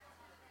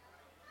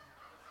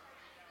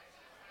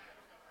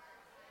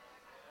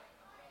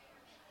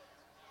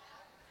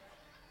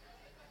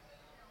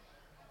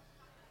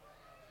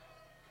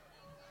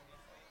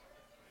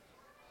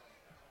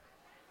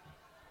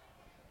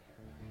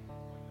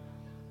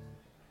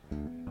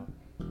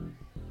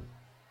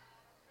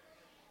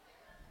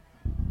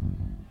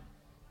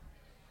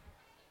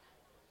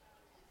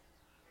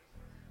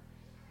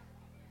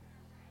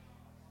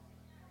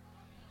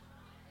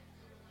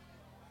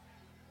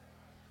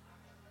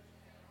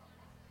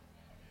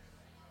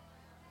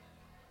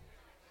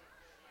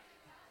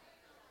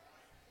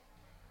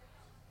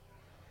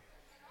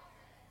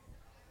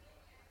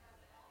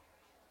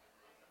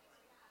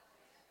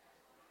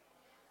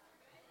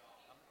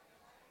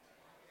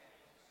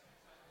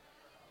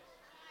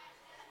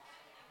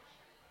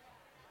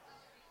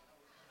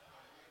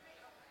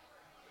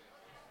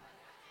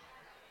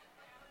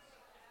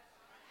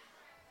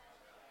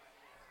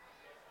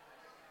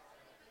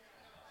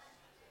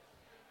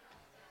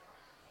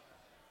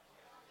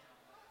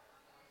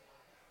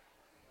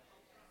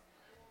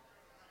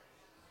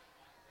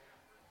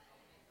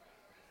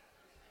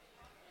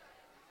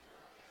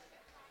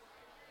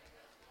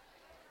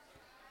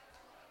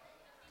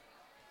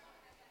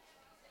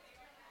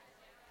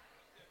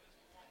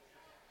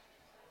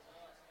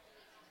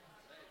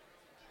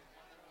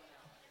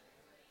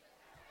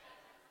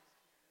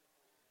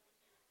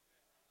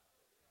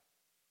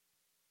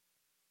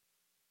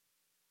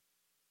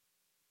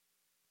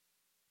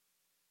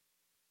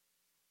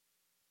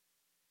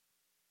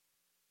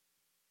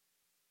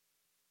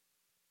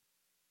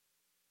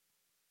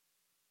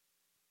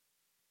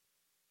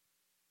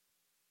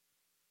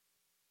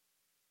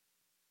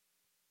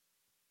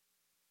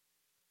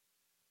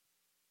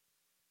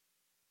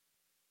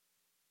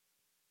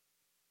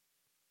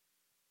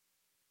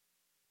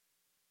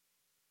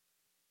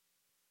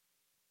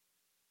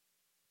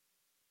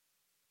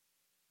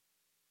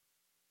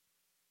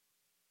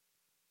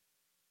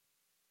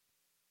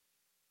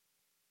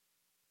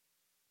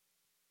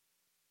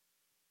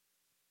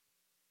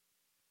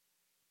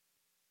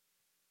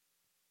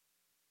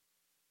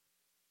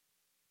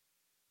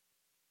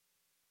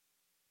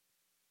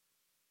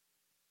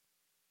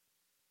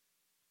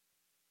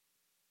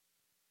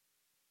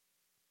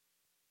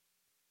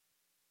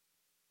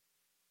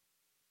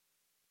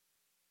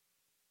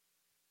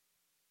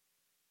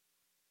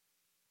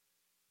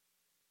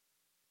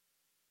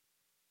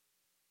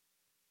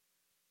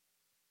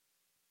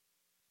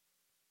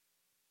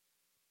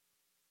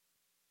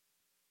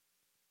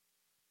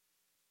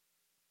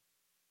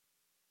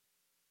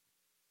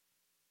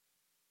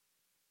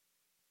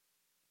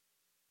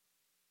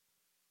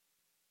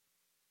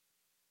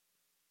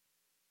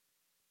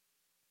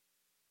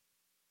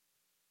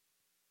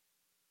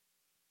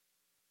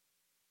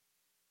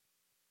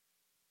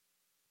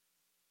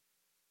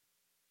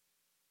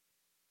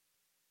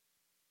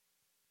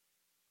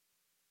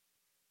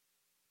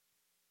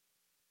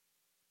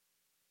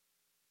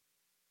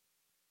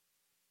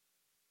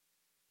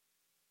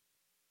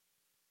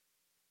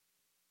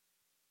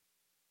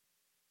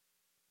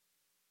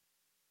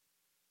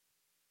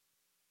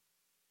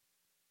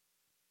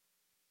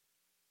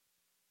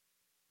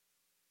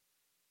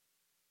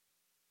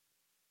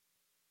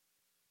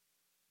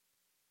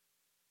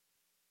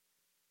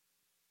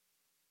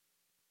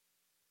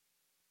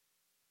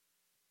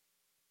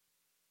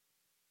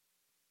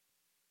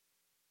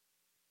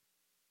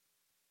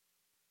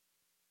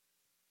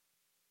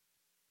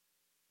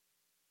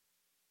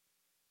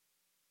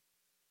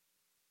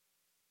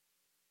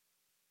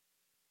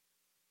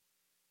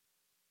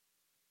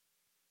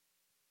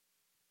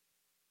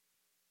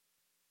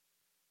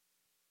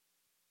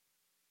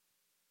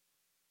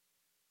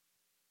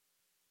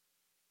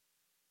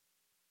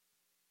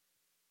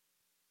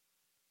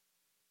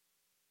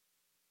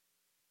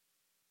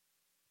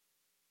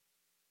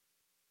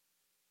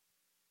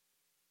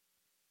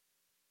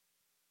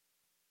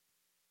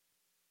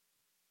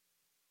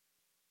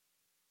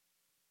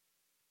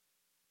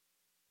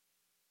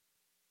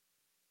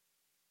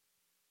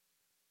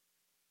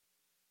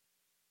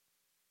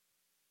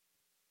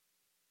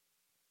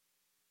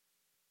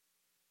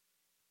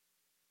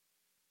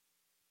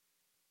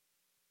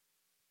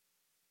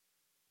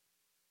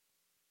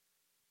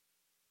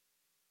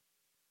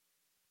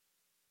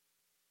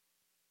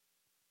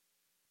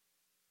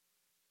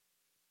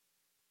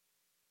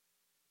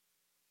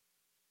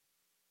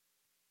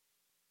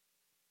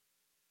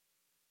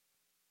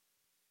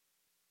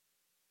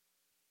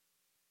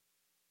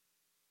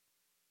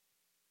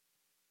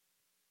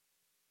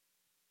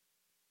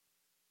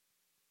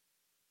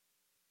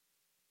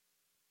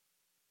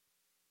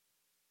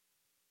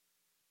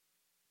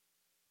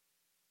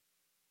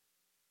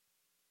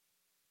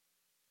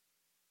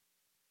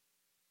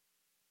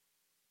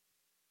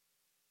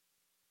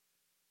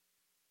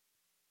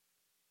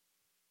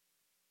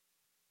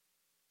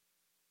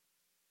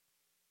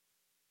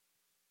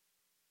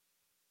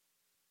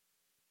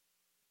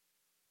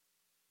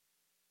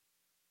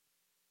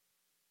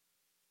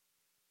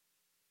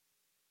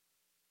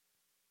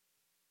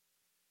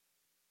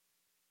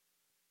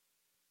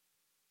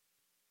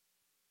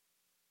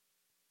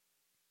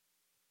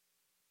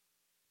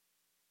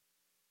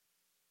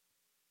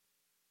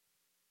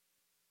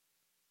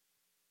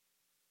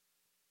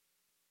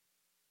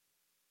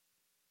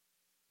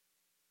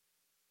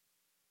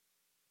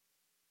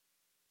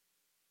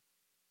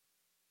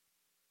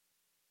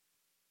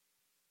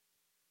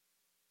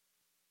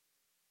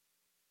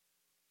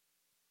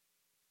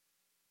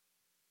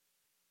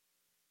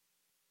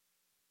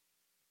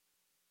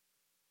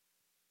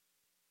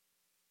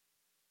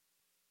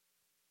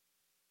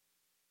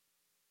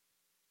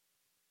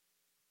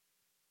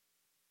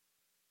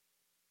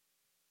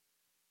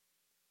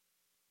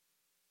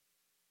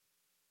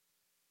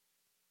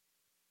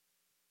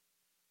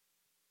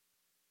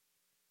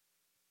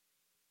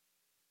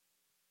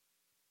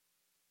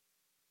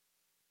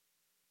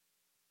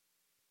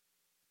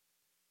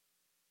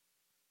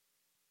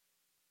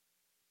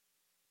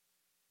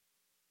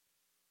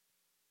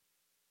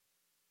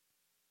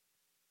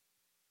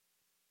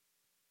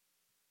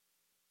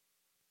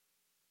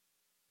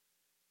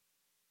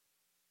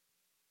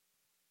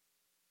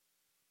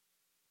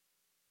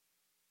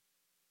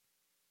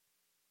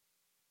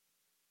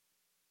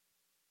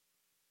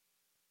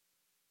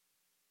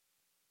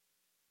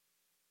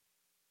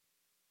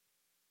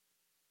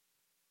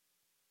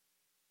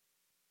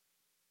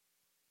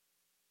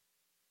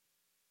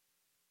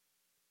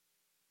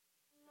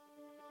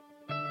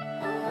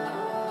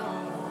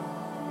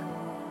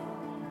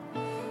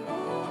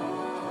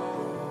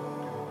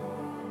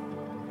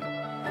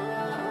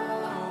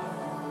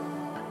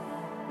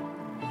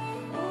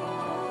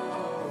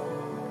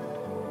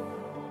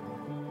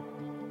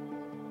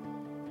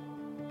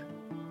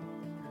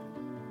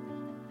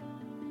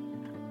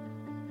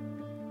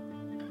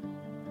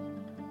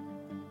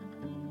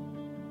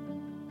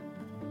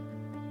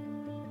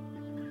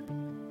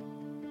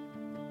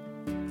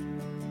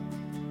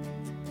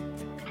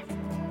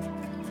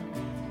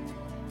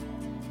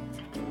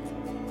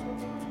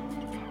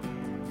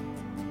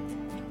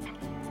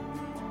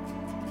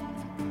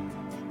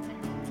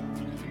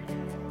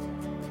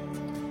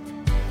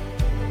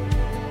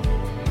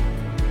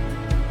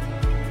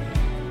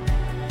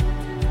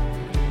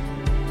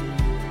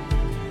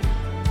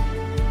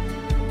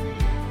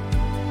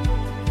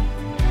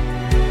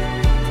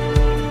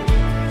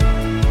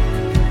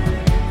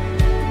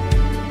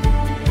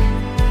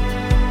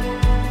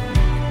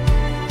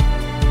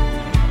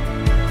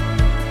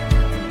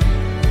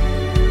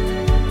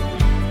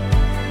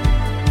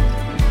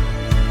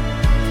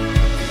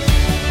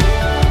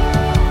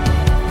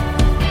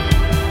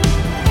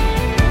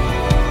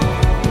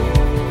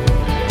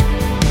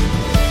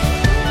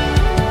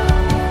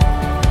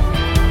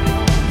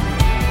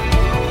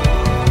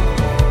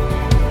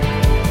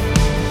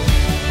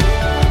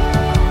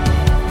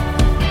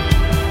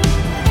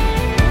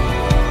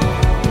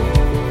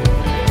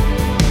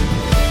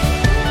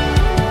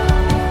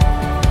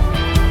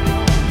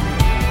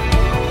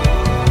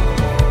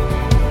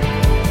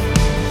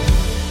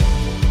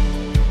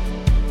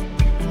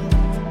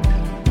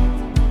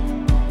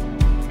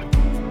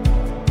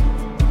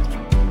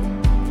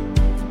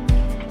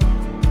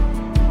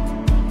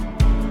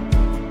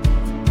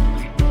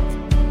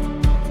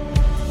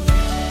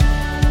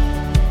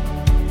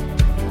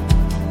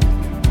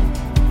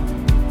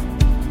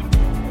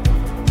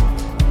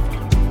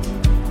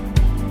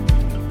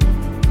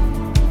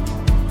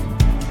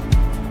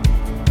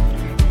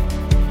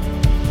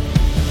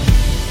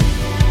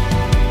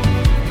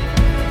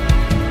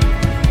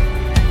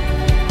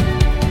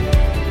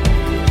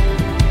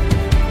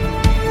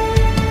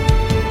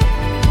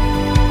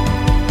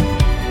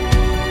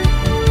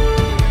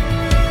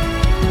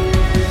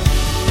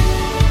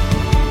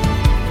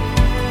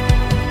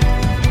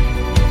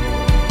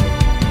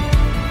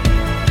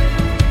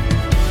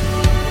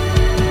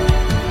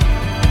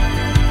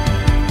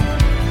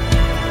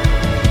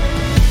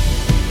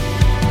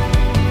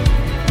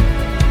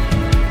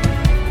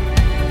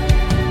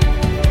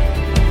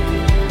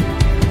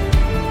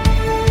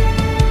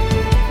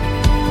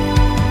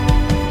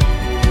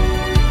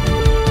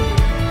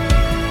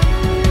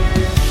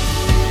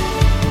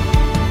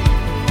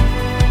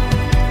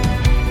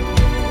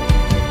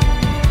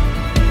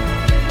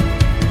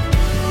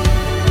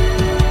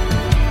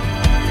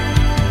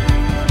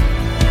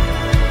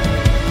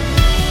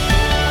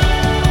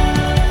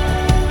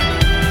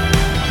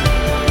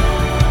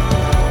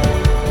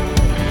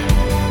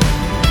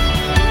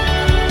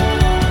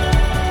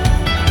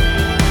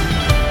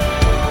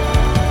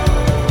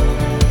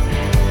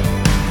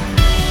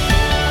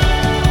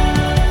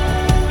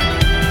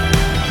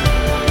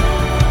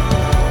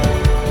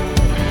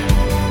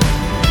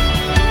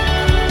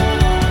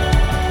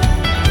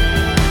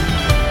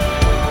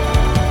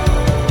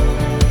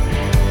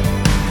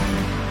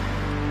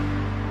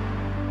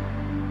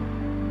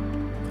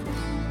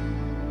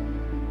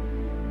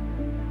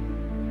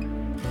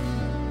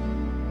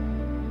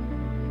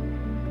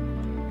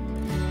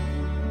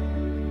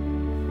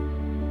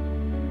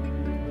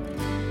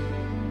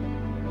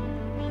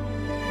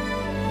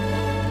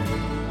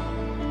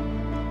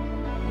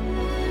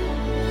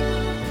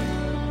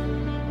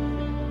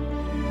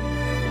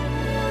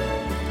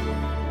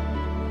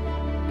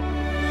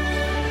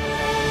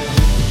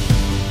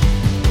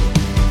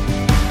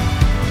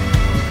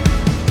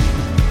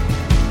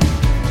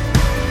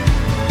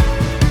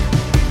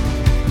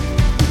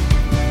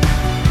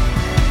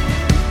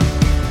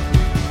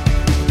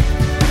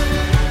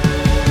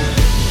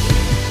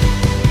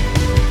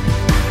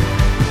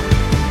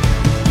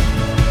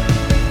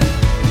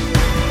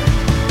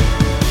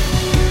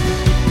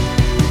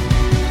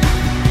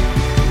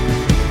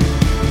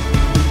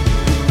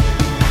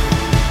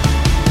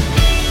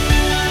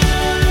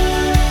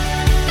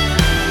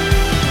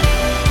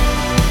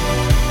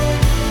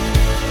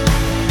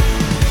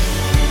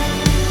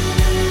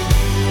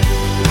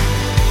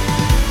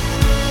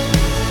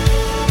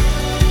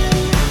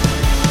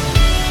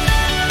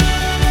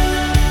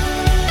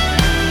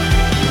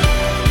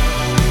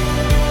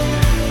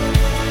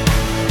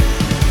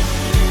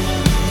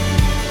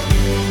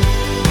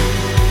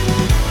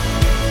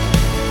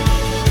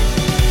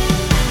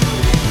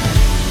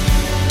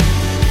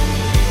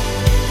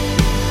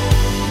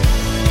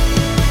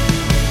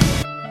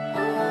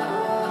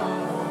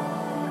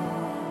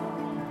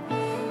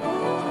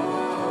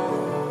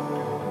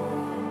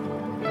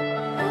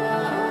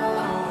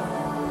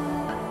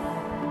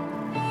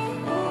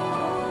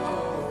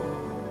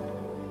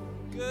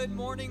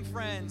morning,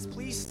 friends.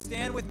 Please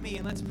stand with me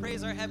and let's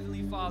praise our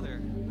Heavenly Father.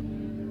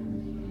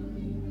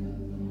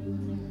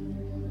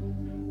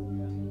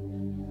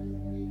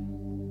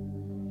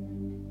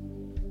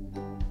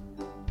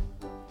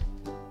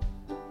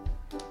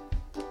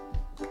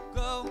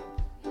 Go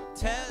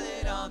tell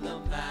it on the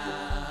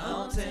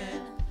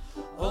mountain,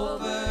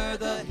 over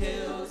the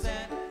hills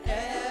and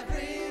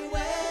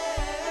everywhere.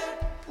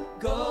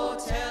 Go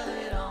tell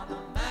it on the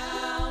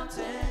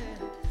mountain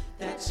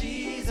that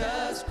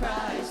Jesus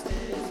Christ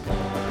is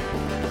born.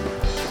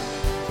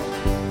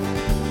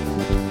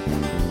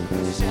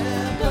 The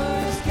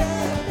shepherds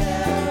kept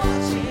there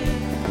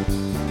watching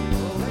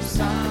over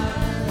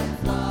silent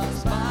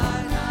flocks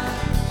by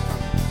night.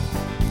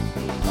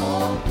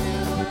 Behold,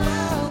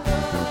 throughout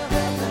the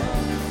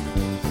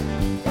heavens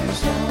there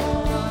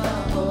shone a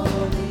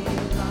holy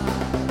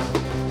light.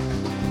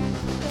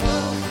 Go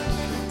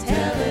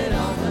tell it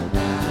on the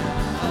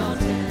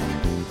mountain,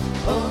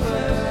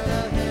 over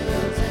the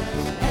hills and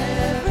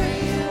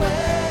everywhere.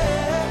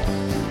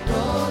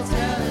 Go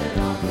tell it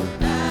on the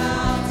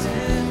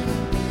mountain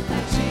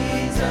that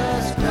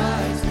Jesus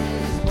Christ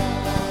is born.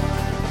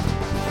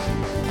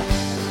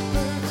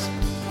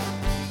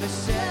 The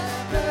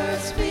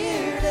shepherds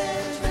feared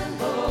and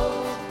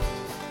trembled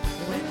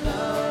when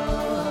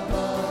low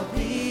above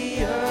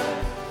the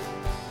earth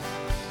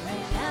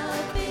rang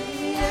out the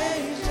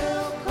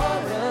angel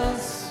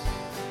chorus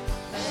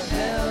that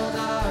held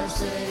our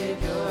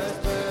Savior's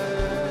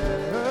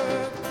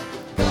birth.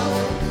 Go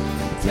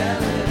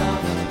tell it on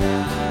the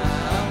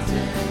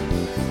mountain,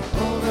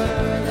 over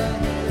the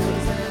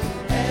hills and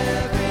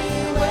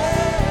everywhere.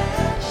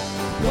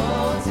 Go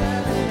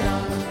tell it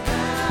on the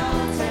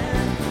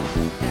mountain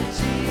that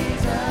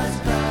Jesus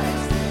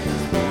Christ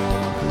is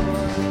born.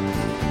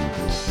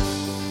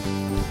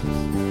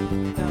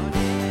 Down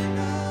in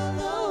a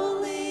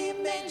lowly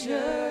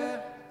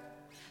manger,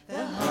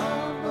 the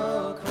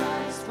humble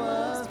Christ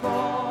was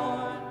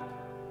born,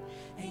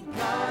 and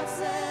God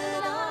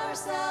sent our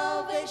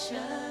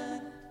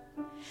salvation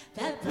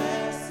that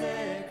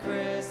blessed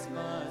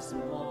Christmas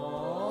morn.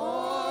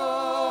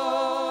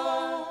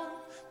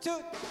 Go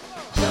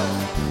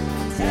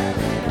tell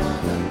it on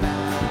the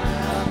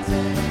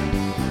mountain,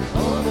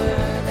 over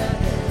the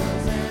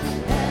hills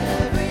and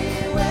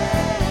everywhere.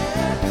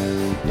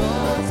 Go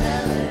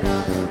tell it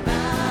on the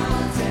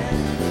mountain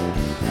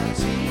that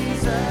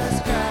Jesus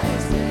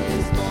Christ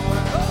is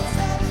born.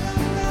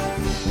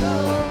 Go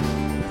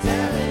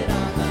tell it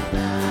on the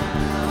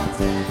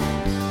mountain,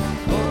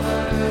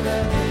 over the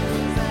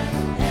hills and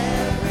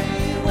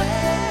everywhere.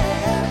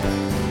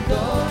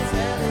 Go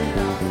tell it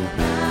on the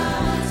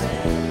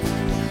mountain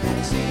that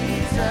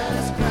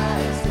Jesus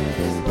Christ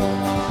is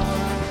born.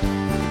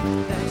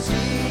 That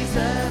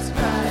Jesus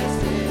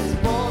Christ is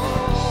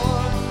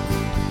born.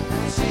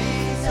 That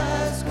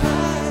Jesus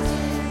Christ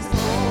is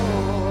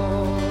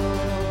born.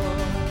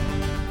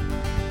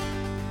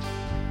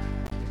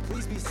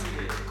 Please be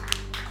seated.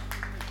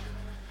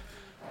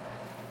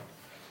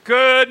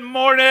 Good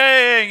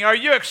morning. Are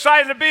you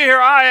excited to be here?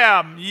 I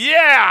am.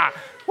 Yeah.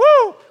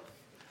 Woo.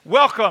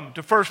 Welcome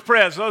to First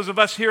Pres. Those of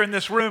us here in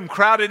this room,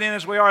 crowded in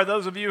as we are,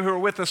 those of you who are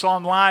with us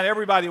online,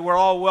 everybody, we're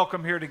all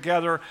welcome here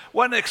together.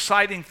 What an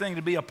exciting thing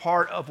to be a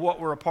part of what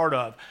we're a part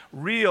of.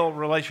 Real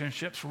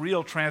relationships,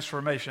 real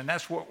transformation.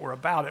 That's what we're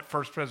about at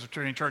First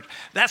Presbyterian Church.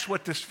 That's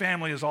what this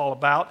family is all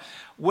about.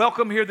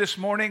 Welcome here this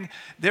morning.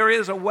 There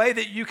is a way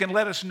that you can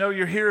let us know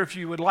you're here if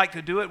you would like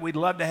to do it. We'd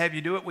love to have you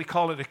do it. We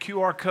call it a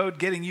QR code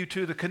getting you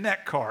to the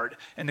Connect card.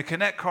 And the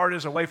Connect card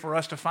is a way for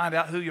us to find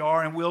out who you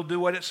are, and we'll do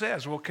what it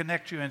says. We'll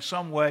connect you in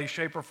some way,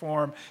 shape, or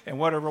form, in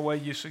whatever way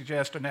you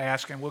suggest and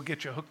ask, and we'll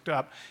get you hooked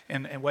up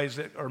in ways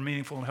that are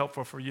meaningful and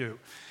helpful for you.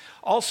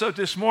 Also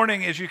this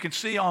morning, as you can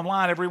see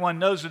online, everyone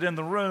knows it in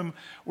the room,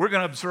 we're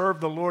going to observe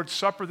the Lord's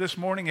Supper this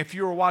morning. If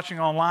you were watching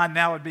online,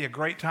 now would be a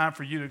great time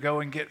for you to go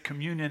and get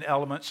communion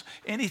elements.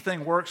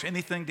 Anything works,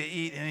 anything to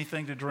eat,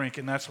 anything to drink,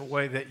 and that's a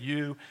way that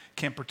you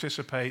can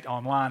participate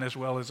online as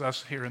well as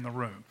us here in the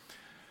room.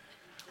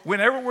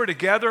 Whenever we're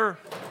together,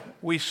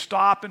 we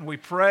stop and we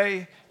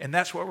pray, and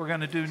that's what we're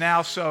going to do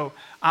now. So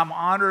I'm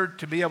honored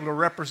to be able to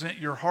represent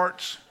your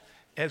hearts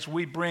as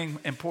we bring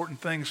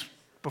important things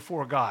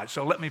before God.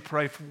 So let me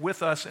pray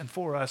with us and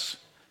for us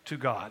to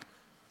God.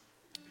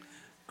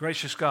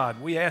 Gracious God,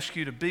 we ask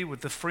you to be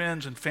with the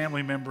friends and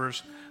family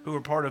members who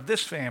are part of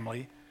this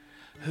family,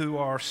 who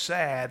are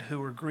sad,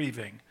 who are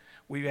grieving.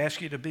 We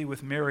ask you to be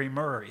with Mary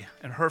Murray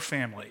and her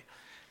family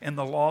in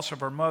the loss of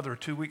her mother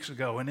 2 weeks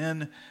ago and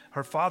in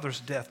her father's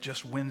death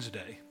just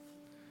Wednesday.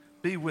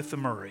 Be with the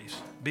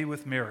Murrays, be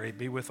with Mary,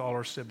 be with all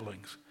her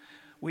siblings.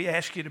 We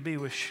ask you to be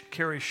with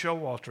Kerry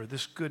Showalter,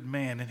 this good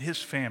man, and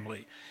his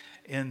family,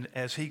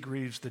 as he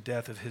grieves the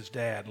death of his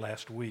dad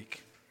last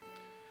week.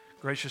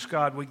 Gracious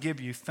God, we give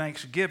you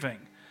thanksgiving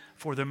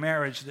for the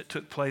marriage that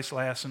took place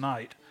last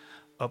night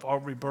of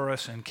Aubrey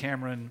Burris and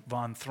Cameron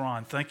Von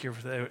Thron. Thank you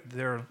for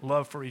their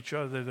love for each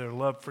other, their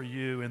love for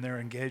you, and their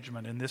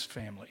engagement in this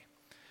family.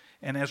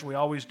 And as we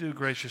always do,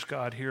 gracious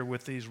God, here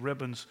with these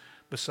ribbons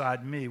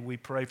beside me, we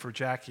pray for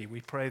Jackie.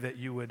 We pray that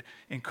you would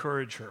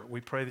encourage her.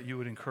 We pray that you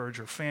would encourage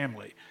her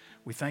family.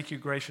 We thank you,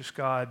 gracious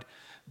God,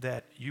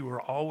 that you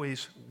are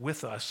always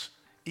with us,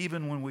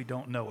 even when we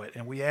don't know it.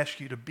 And we ask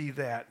you to be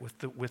that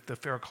with the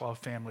Fairclough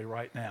family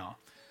right now.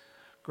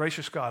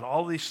 Gracious God,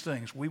 all these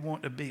things, we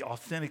want to be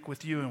authentic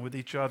with you and with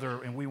each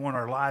other, and we want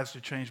our lives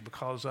to change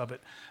because of it.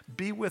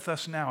 Be with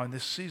us now in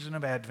this season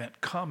of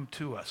Advent. Come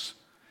to us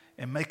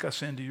and make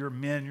us into your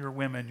men, your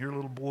women, your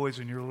little boys,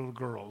 and your little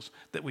girls,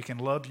 that we can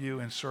love you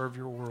and serve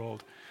your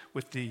world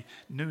with the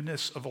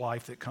newness of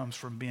life that comes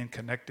from being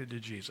connected to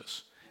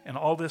Jesus. And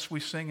all this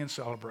we sing and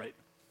celebrate.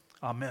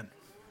 Amen.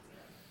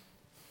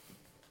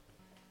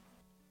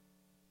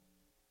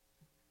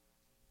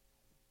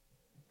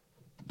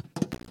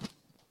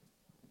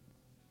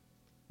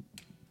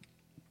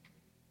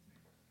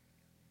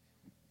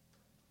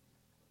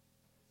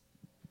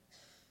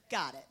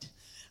 Got it.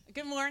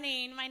 Good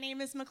morning. My name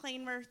is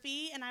McLean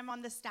Murphy, and I'm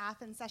on the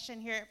staff and session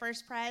here at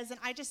First Pres. And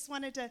I just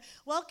wanted to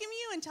welcome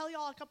you and tell you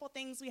all a couple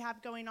things we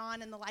have going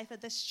on in the life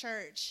of this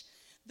church.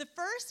 The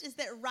first is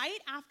that right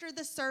after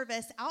the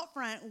service out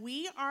front,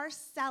 we are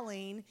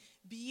selling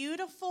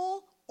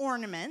beautiful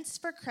ornaments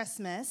for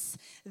Christmas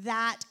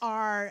that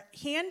are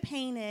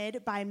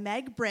hand-painted by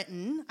Meg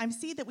Britton. I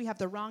see that we have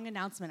the wrong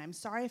announcement. I'm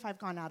sorry if I've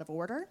gone out of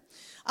order.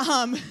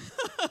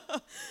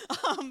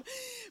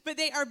 But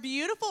they are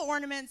beautiful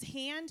ornaments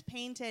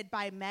hand-painted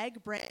by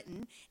Meg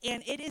Britton,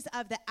 and it is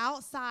of the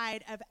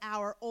outside of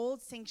our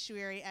old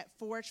sanctuary at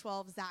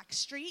 412 Zach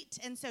Street.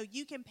 And so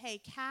you can pay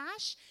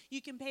cash,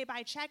 you can pay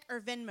by check or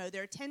Venmo.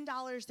 They're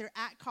 $10, they're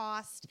at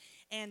cost,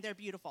 and they're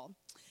beautiful.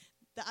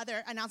 The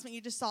other announcement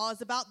you just saw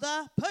is about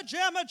the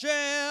Pajama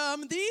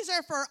Jam. These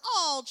are for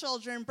all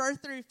children,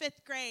 birth through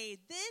 5th grade.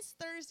 This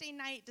Thursday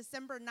night,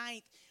 December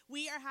 9th,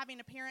 we are having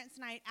a parents'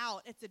 night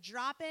out. It's a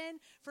drop-in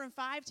from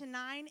 5 to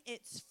 9.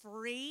 It's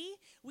free.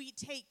 We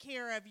take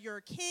care of your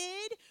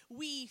kid.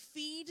 We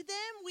feed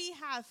them. We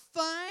have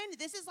fun.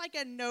 This is like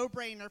a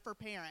no-brainer for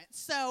parents.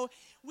 So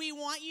we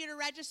want you to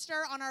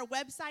register on our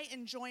website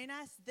and join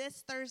us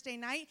this Thursday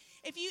night.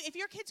 If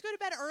your kids go to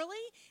bed early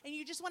and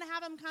you just want to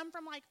have them come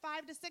from like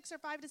 5 to 6 or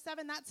 5 to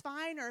 7, that's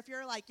fine. Or if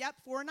you're like, yep,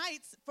 4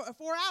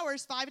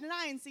 hours, 5 to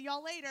 9, see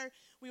y'all later,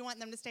 we want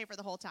them to stay for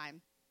the whole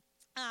time.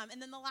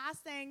 And then the last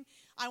thing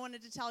I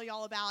wanted to tell you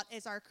all about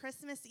is our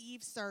Christmas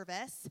Eve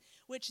service,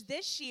 which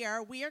this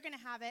year we are going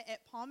to have it at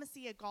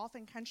Palmacia Golf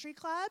and Country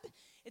Club.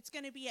 It's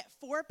going to be at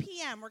 4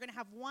 p.m. We're going to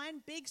have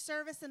one big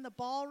service in the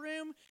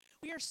ballroom.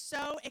 We are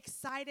so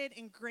excited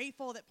and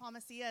grateful that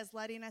Palmacia is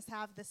letting us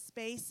have this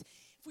space.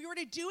 If we were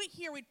to do it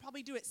here, we'd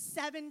probably do it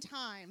 7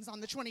 times on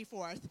the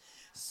 24th.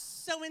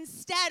 So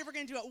instead, we're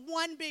going to do it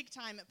one big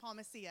time at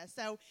Palmacia.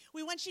 So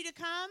we want you to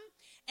come,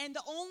 and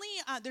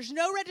there's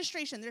no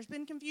registration. There's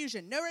been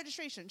confusion. No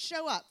registration.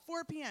 Show up,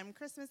 4 p.m.,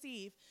 Christmas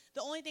Eve.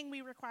 The only thing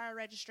we require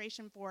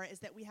registration for is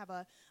that we have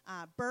a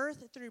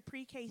birth through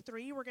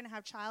pre-K3. We're going to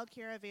have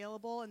childcare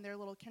available in their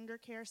little kinder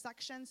care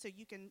section, so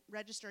you can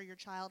register your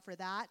child for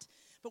that.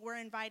 But we're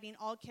inviting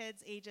all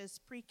kids ages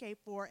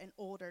pre-K4 and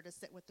older to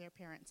sit with their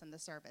parents in the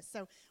service.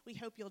 So we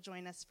hope you'll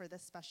join us for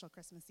this special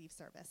Christmas Eve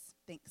service.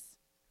 Thanks.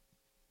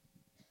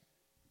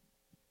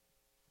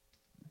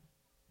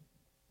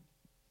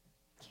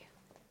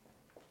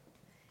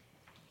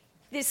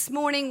 This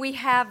morning we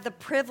have the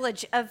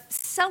privilege of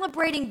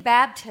celebrating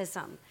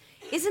baptism.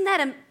 Isn't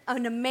that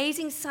an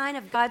amazing sign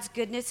of God's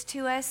goodness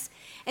to us?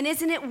 And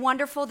isn't it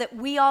wonderful that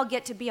we all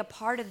get to be a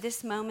part of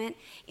this moment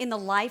in the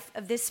life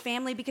of this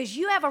family? Because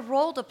you have a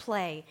role to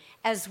play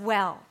as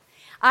well.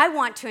 I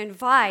want to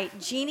invite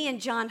Jeannie and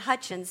John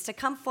Hutchins to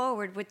come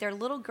forward with their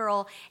little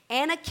girl,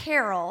 Anna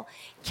Carroll.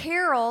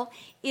 Carol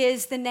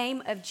is the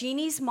name of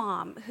Jeannie's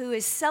mom, who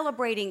is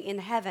celebrating in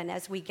heaven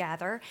as we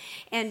gather.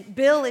 And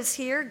Bill is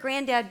here,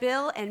 Granddad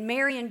Bill, and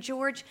Mary and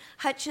George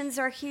Hutchins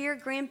are here,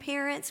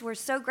 grandparents. We're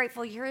so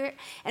grateful you're here.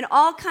 And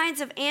all kinds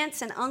of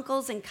aunts and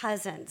uncles and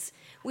cousins.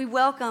 We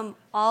welcome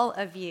all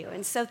of you,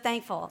 and so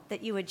thankful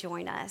that you would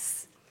join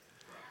us.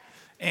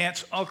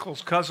 Aunts,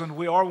 uncles, cousins,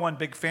 we are one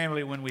big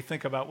family when we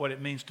think about what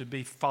it means to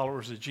be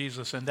followers of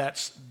Jesus, and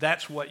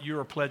that's what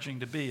you're pledging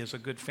to be as a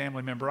good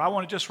family member. I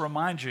want to just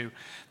remind you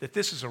that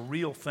this is a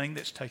real thing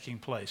that's taking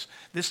place.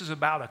 This is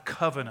about a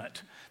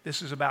covenant.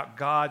 This is about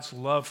God's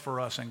love for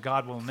us, and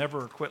God will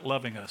never quit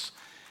loving us.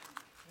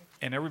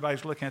 And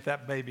everybody's looking at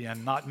that baby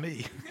and not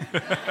me.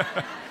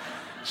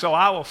 So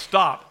I will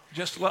stop.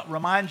 Just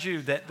remind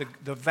you that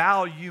the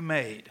vow you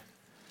made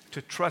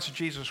to trust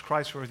Jesus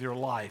Christ with your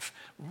life,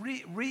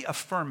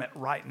 reaffirm it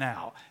right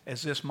now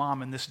as this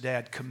mom and this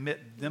dad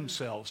commit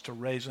themselves to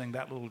raising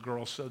that little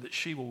girl so that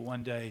she will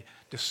one day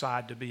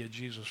decide to be a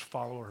Jesus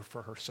follower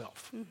for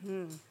herself.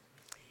 Mm-hmm.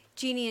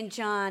 Jeannie and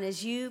John,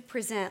 as you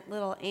present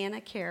little Anna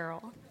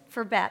Carroll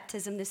for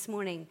baptism this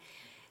morning,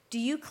 do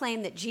you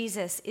claim that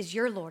Jesus is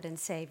your Lord and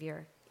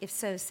Savior? If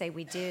so, say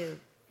we do.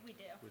 We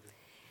do.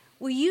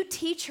 Will you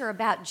teach her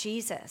about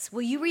Jesus?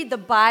 Will you read the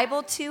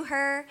Bible to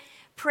her?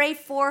 Pray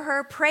for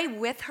her, pray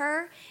with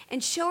her,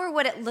 and show her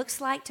what it looks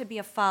like to be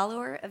a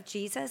follower of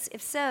Jesus?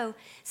 If so,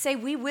 say,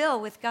 we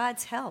will with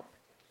God's help.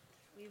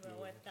 We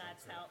will with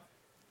God's help.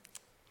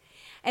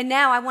 And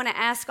now I want to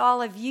ask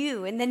all of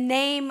you, in the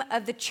name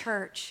of the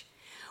church,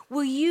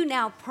 will you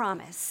now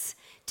promise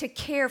to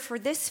care for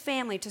this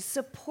family, to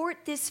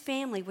support this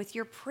family with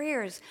your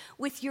prayers,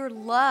 with your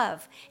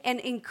love, and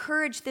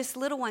encourage this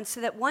little one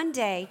so that one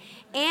day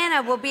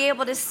Anna will be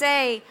able to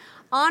say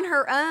on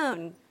her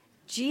own,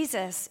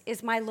 Jesus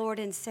is my Lord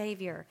and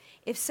Savior?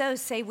 If so,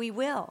 say we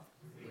will.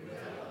 We will.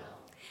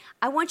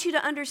 I want you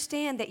to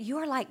understand that you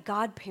are like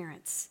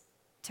godparents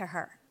to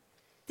her.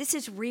 This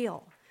is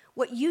real.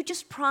 What you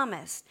just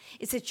promised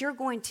is that you're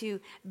going to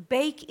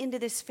bake into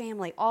this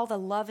family all the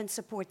love and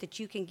support that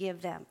you can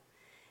give them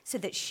so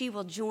that she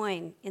will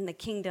join in the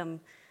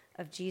kingdom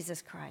of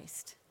Jesus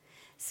Christ.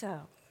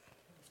 So,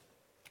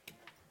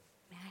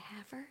 may I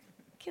have her?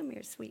 Come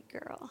here, sweet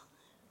girl.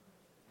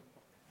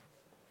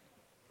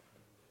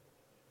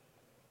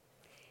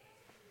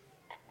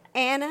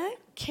 Anna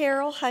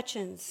Carol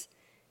Hutchins,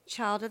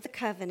 child of the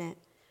covenant,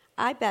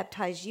 I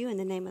baptize you in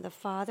the name of the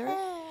Father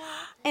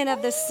and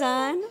of the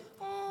Son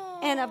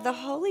and of the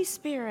Holy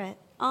Spirit.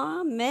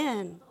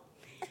 Amen.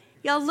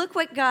 Y'all, look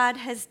what God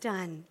has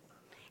done.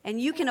 And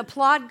you can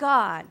applaud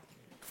God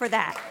for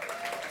that.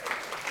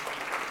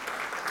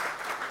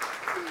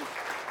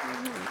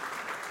 Thank you.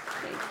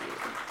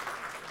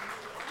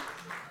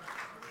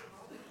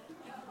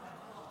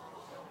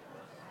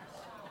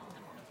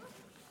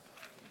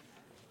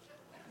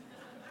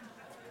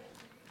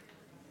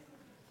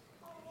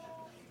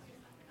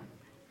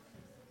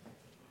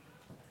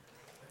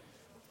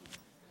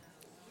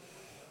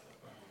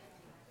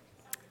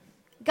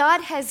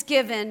 God has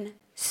given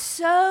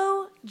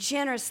so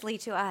generously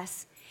to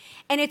us,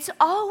 and it's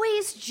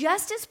always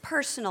just as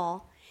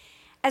personal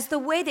as the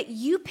way that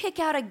you pick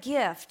out a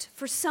gift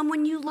for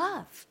someone you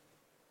love.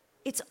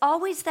 It's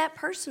always that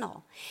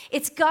personal.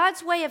 It's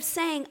God's way of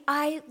saying,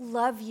 I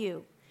love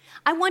you.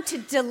 I want to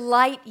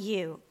delight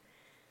you.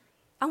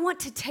 I want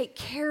to take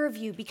care of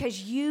you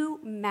because you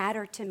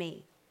matter to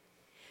me.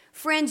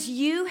 Friends,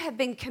 you have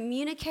been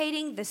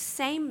communicating the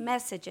same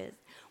messages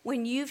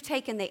when you've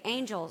taken the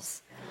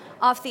angels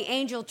off the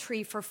angel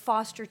tree for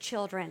foster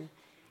children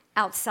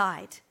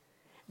outside.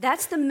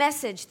 That's the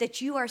message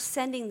that you are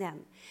sending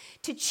them.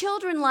 To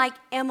children like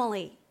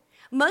Emily,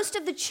 most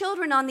of the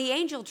children on the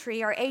angel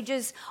tree are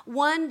ages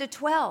 1 to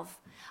 12,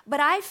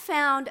 but I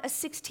found a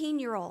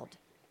 16-year-old.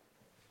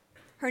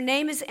 Her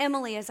name is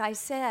Emily, as I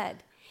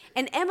said,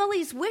 and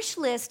Emily's wish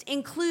list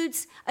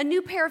includes a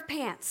new pair of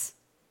pants,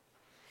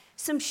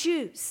 some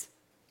shoes,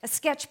 a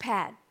sketch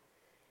pad,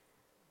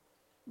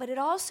 but it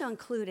also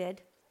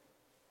included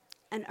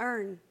an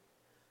urn,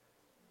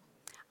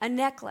 a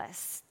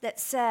necklace that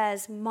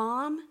says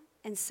Mom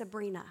and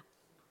Sabrina.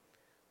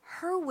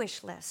 Her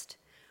wish list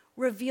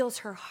reveals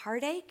her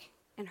heartache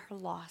and her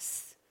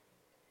loss.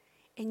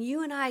 And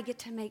you and I get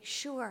to make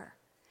sure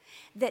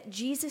that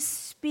Jesus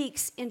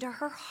speaks into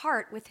her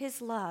heart with his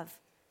love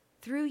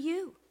through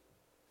you.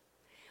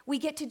 We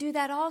get to do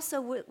that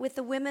also with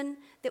the women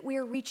that we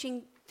are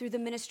reaching through the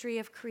ministry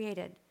of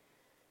Created.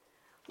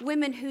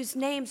 Women whose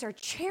names are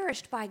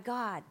cherished by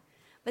God.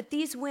 But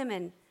these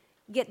women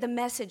get the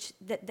message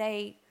that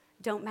they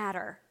don't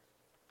matter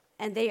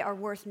and they are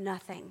worth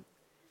nothing.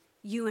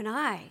 You and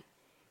I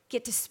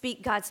get to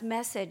speak God's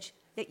message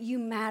that you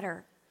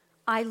matter.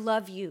 I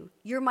love you.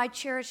 You're my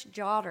cherished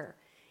daughter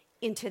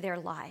into their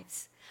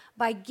lives.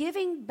 By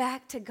giving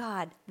back to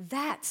God,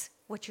 that's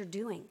what you're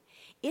doing.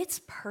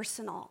 It's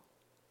personal.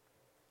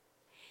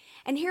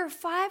 And here are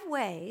 5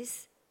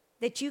 ways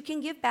that you can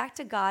give back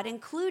to God,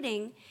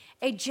 including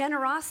a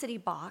generosity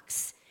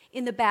box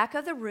in the back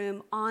of the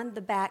room on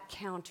the back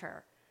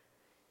counter.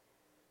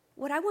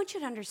 What I want you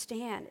to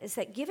understand is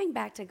that giving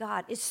back to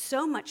God is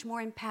so much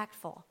more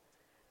impactful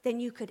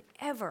than you could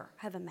ever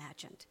have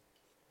imagined.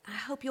 I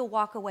hope you'll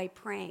walk away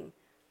praying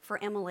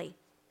for Emily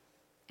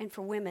and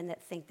for women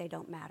that think they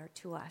don't matter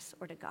to us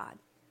or to God.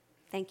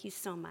 Thank you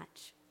so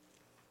much.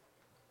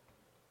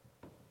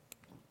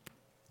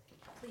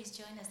 Please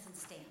join us and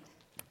stand.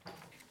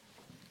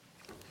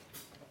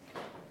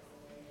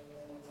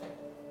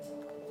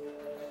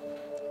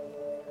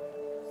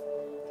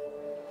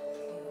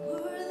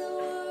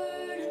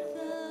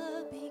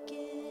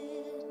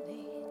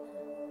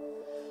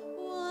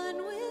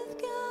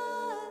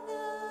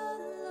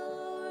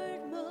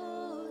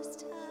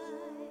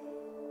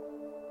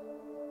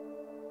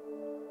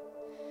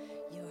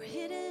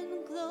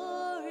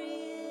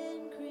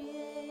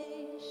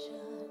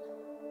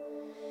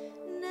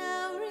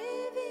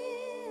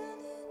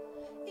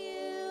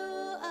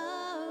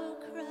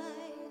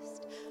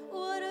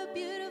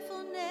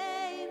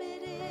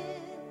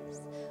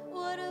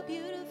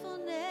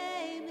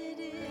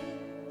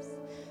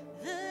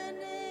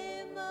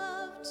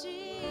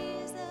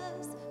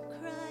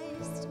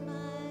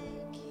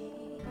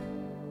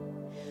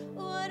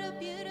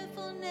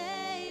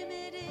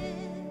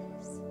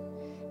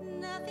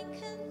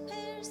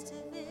 Compares to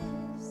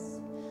this.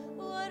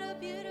 What a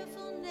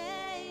beautiful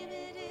name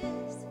it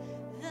is.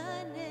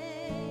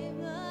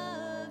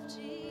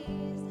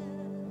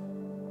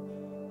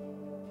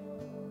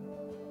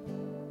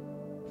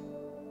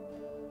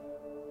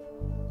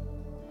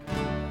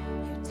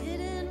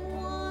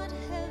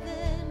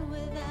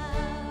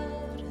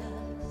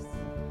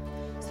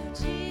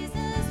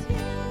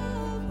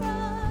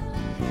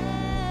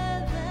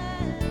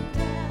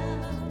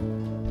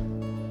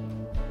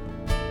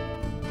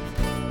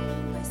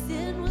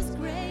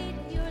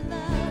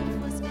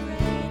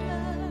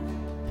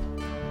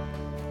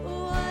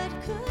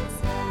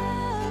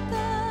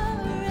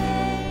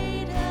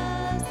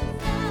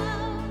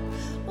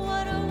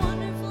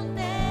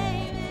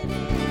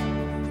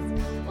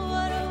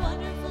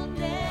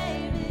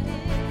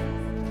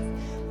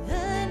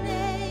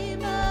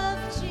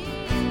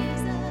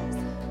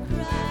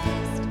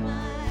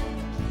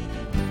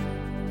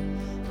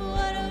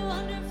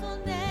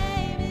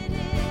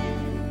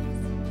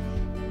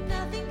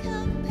 Nothing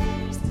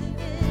compares to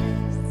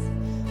this.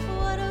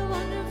 What a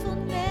wonderful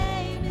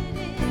name it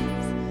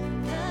is.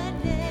 The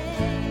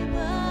name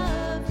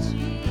of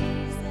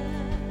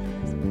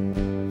Jesus.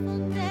 Wonderful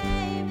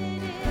name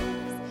it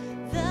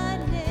is. The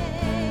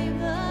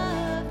name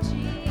of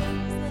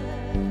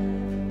Jesus.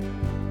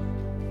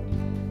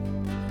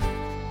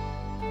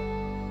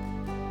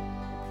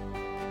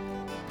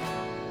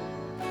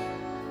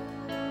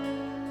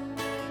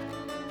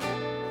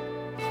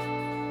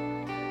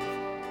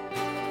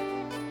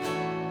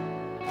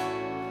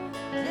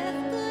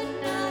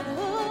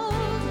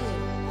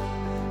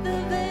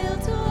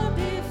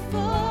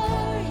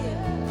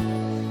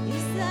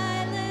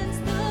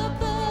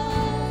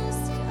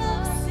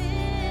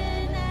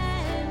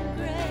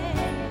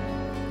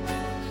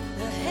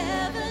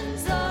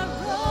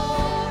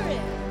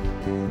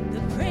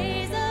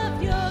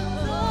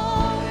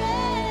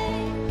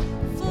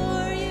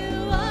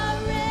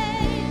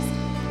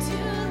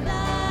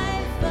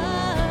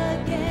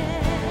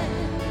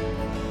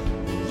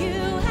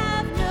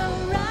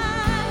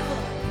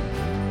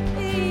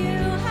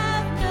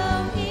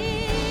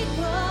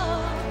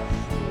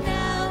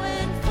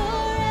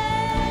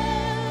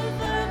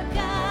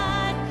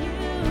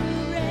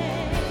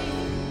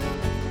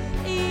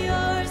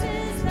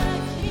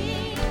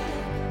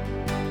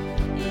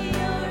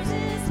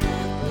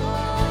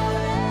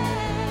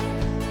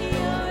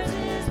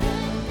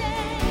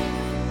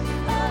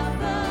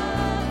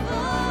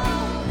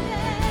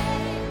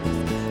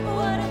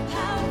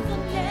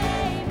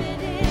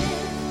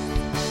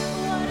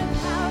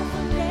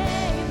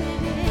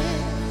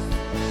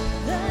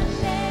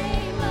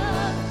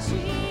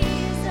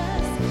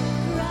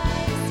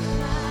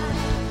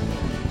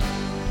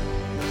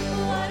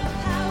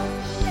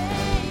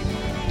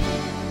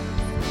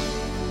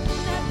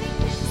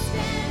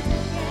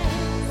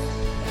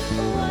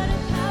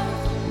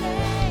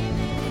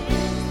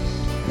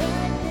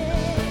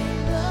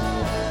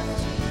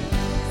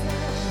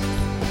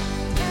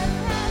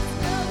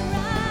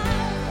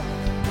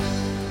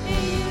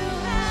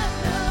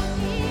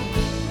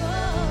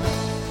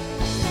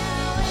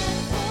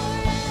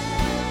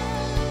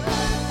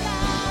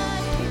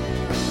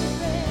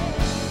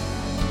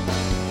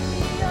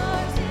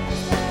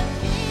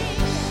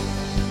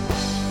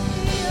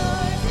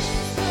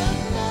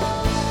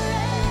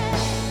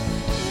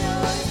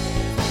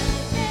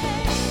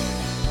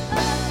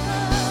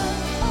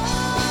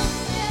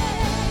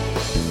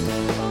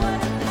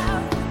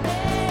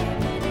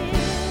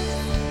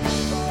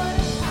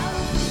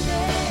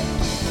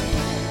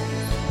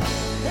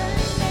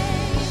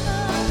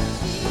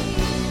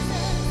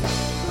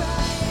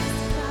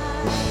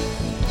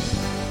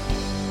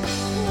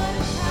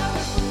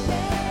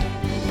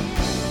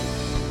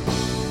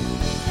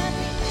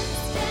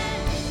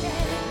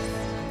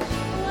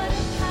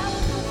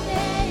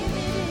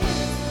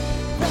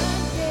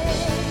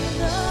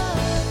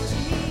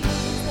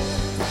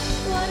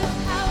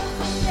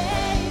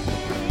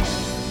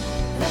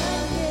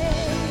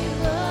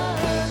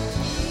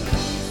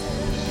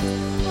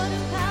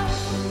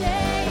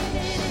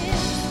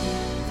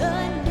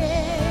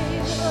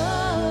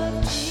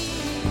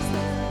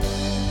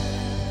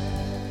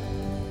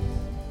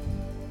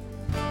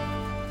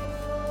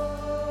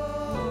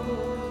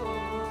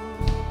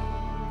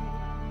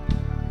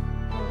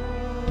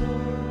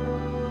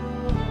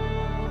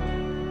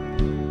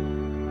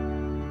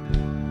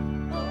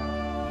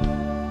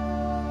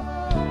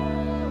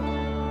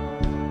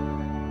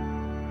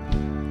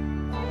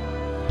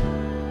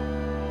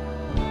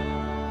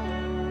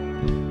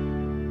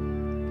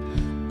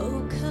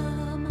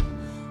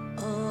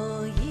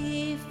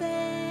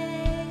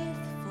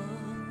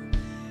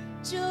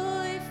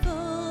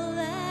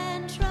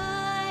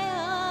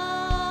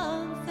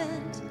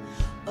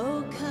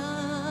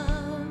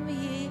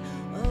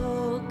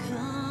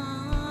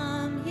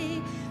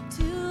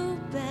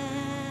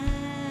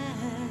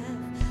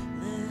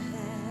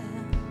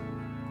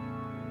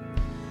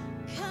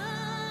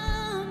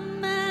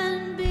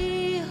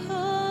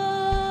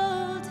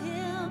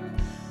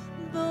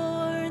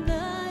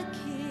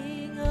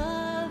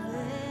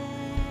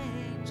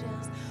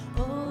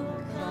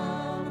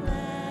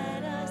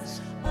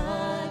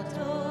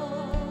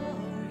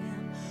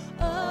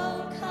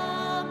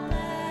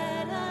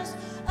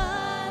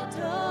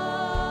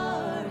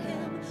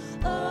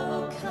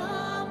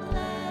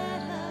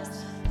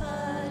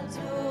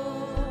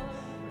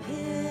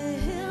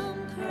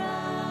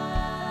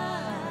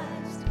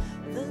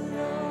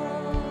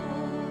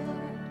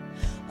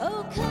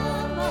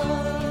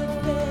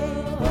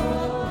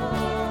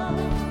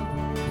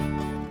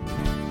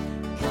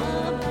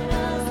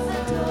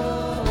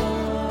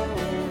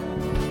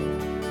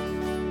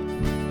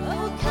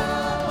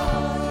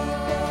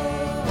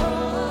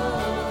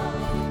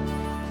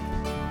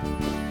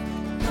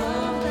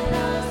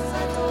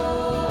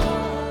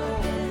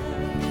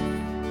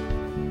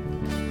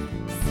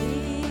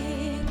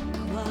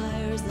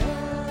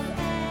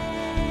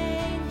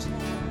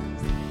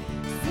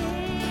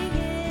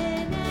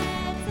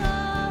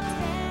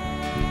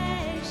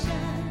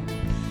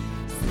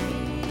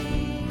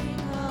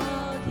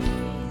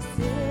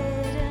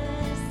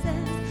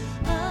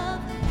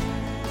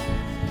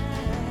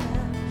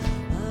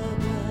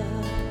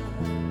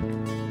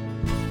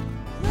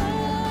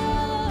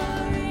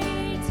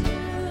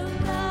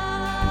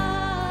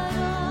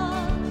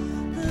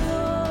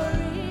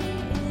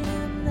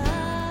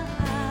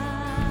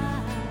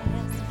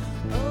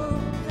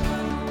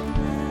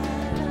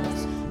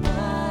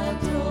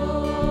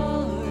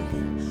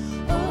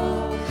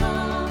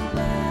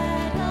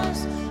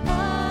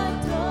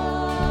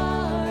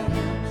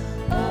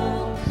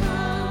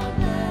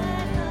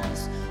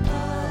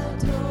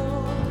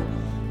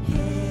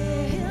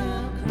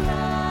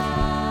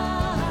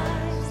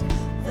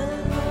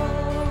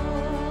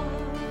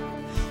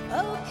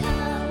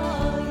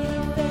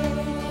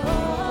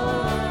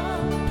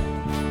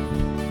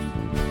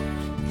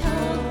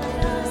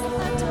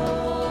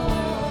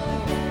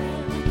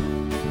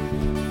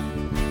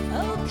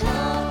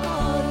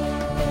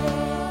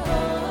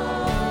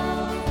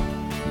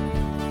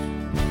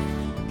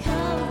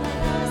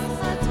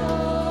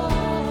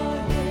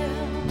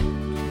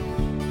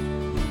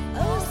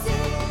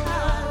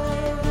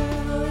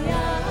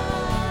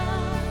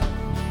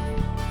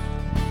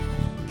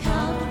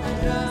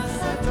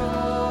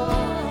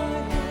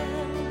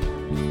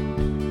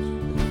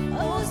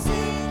 Oh,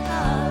 sing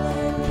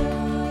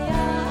hallelujah.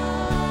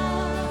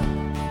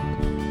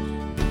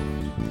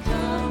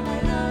 Come,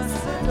 let us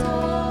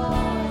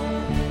adore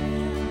Him.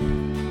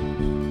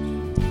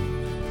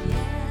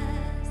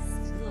 Yes,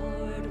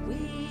 Lord,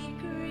 we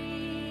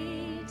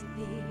greet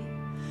Thee.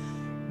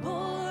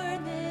 Born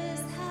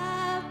this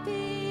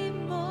happy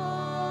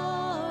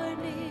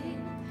morning,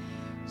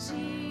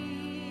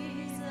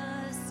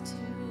 Jesus,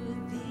 to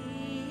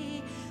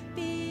Thee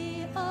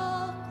be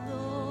all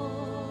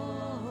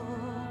glory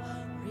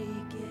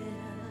given.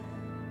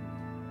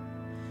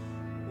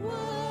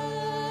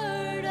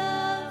 Word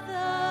of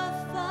the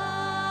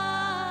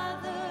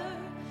Father,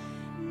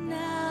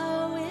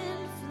 now in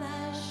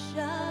flesh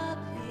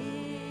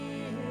appearing.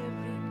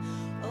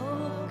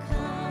 Oh,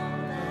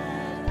 come,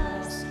 let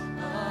us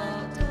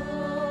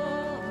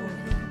adore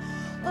Him.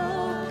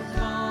 Oh,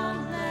 come,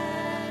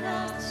 let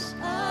us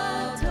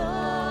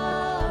adore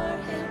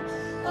Him.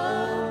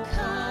 Oh,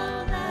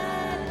 come,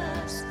 let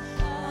us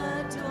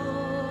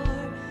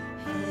adore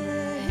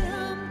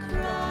Him,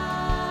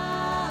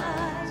 Christ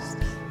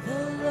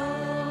the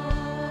Lord.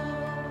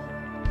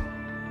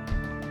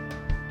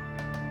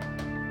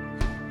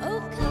 Oh,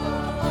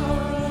 come,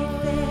 all ye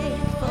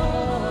faithful.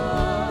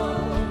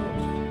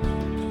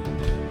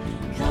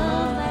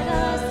 Come, let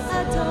us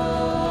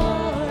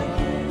adore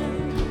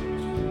Him.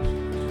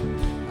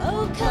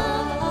 Oh,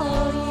 come,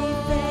 all ye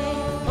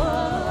faithful.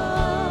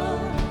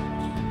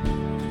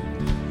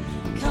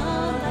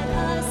 Come, let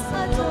us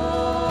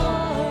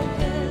adore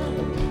Him.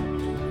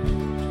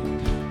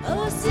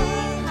 Oh,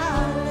 sing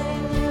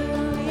hallelujah.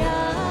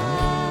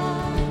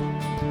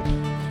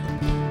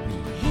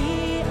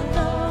 He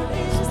alone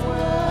is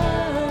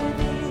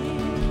worthy.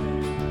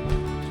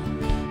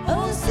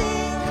 Oh,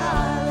 sing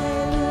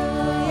hallelujah.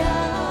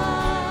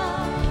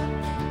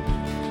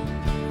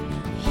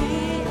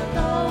 He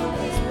alone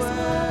is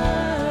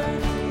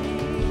worthy.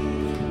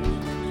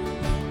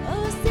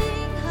 Oh,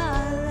 sing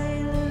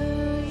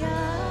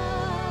hallelujah.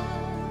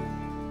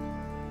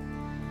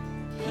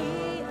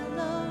 He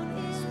alone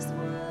is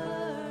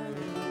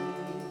worthy.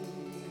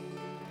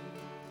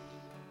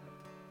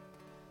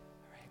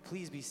 All right,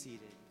 please be seated.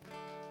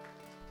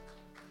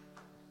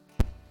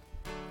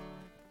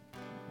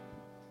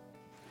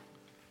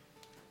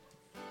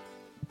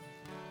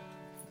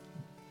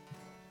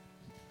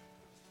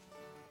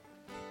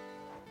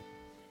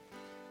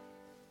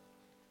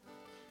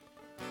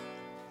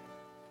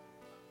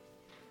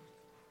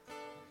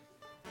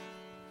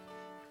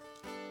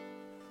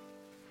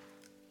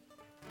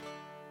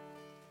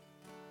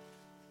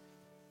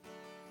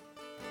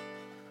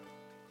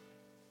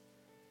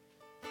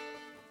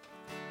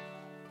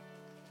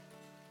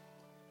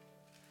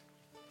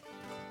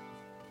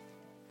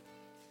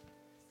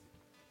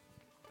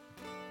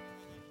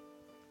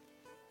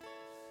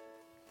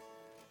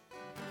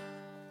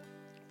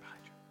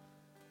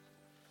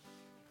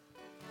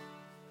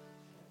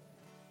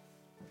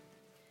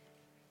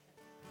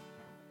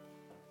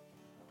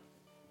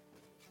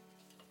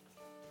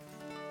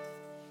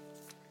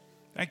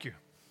 Thank you.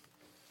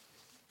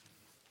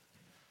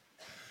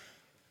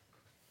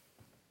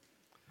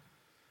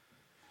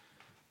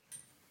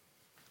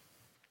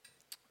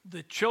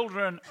 The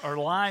children are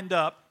lined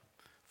up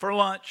for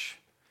lunch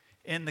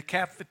in the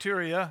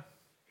cafeteria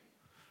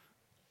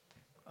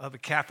of a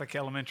Catholic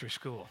elementary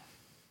school.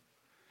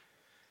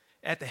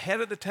 At the head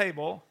of the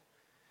table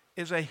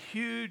is a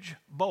huge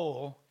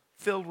bowl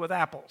filled with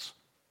apples.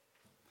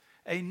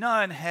 A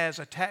nun has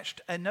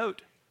attached a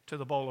note to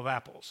the bowl of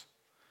apples.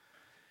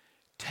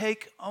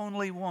 Take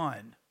only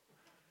one.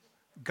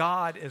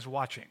 God is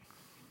watching.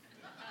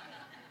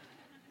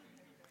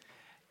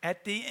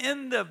 At the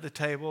end of the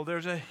table,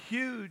 there's a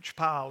huge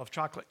pile of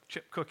chocolate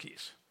chip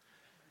cookies.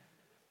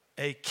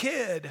 A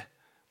kid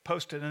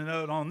posted a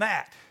note on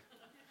that.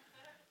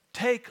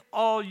 Take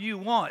all you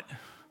want.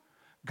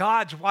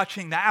 God's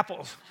watching the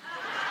apples.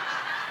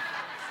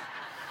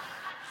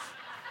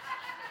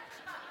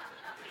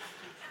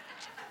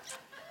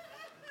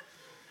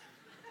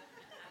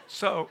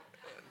 So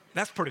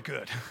that's pretty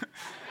good.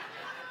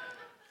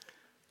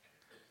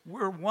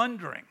 We're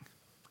wondering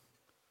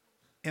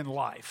in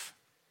life,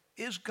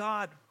 is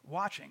God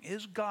watching?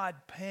 Is God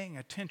paying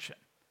attention?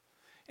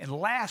 And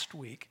last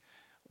week,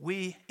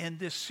 we, in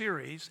this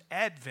series,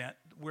 Advent,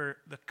 we're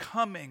the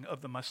coming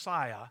of the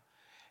Messiah,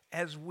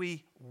 as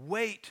we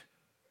wait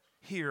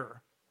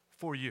here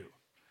for you.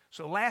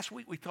 So last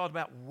week we thought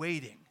about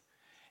waiting,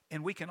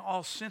 and we can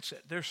all sense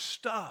it. There's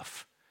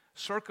stuff,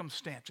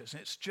 circumstances,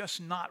 and it's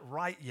just not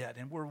right yet,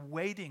 and we're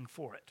waiting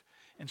for it.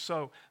 And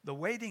so the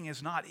waiting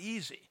is not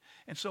easy.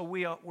 And so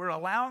we're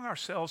allowing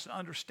ourselves to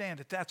understand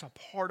that that's a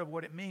part of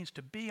what it means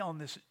to be on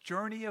this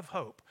journey of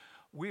hope.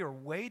 We are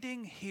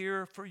waiting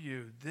here for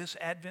you this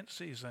Advent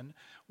season.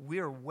 We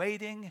are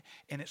waiting,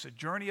 and it's a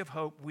journey of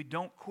hope. We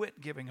don't quit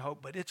giving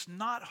hope, but it's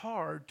not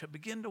hard to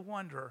begin to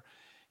wonder,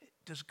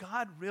 does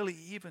God really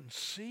even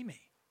see me?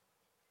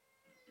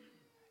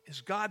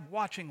 Is God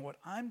watching what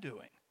I'm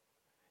doing?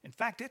 In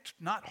fact, it's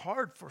not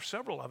hard for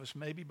several of us,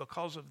 maybe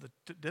because of the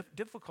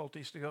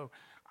difficulties, to go,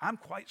 I'm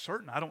quite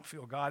certain I don't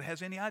feel God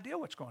has any idea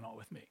what's going on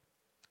with me.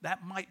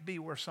 That might be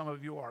where some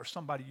of you are,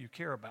 somebody you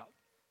care about.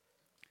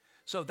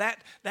 So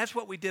that's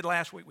what we did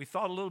last week. We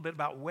thought a little bit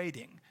about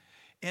waiting.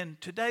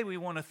 And today we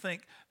want to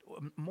think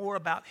more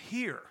about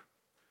here.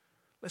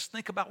 Let's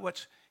think about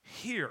what's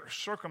here,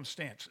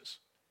 circumstances.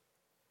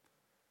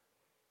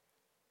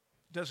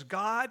 Does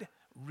God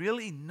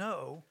really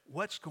know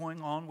what's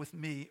going on with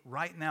me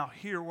right now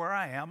here where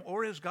I am?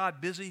 Or is God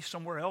busy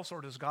somewhere else?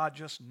 Or does God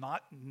just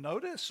not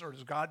notice? Or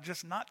does God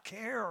just not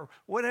care? Or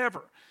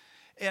whatever.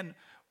 And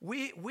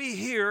we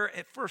here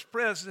at First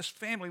Pres, this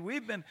family,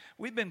 we've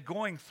been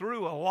going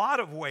through a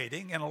lot of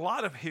waiting and a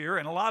lot of here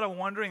and a lot of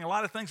wondering, a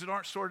lot of things that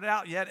aren't sorted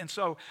out yet. And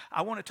so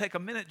I want to take a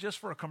minute just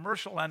for a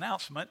commercial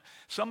announcement.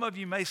 Some of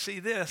you may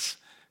see this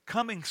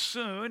coming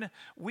soon.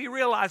 We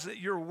realize that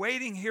you're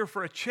waiting here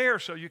for a chair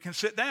so you can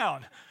sit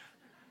down.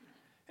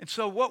 And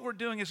so what we're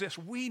doing is this.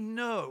 We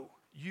know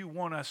you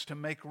want us to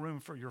make room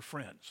for your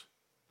friends.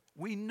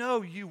 We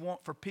know you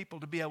want for people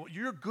to be able,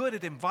 you're good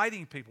at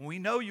inviting people. We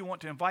know you want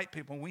to invite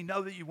people, and we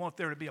know that you want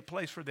there to be a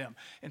place for them.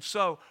 And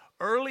so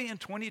early in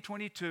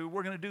 2022,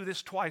 we're going to do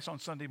this twice on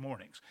Sunday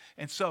mornings.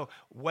 And so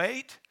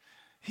wait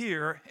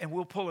here, and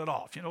we'll pull it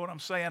off. You know what I'm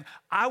saying?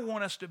 I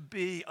want us to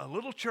be a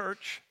little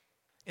church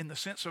in the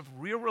sense of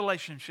real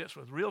relationships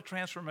with real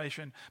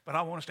transformation, but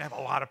I want us to have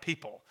a lot of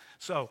people.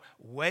 So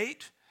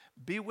wait.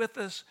 Be with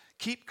us,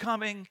 keep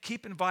coming,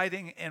 keep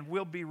inviting, and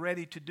we'll be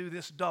ready to do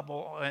this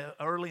double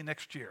early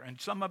next year. And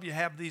some of you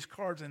have these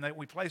cards, and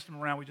we placed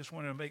them around. We just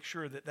wanted to make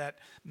sure that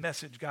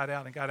message got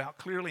out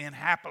clearly and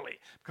happily,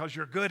 because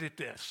you're good at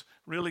this,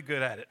 really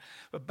good at it.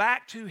 But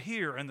back to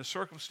here and the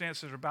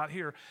circumstances about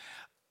here,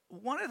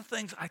 one of the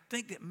things I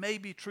think that may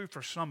be true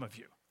for some of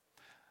you,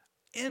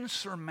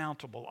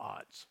 insurmountable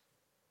odds.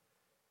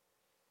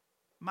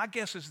 My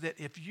guess is that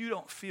if you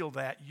don't feel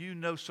that, you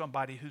know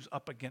somebody who's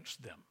up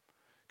against them.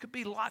 Could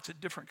be lots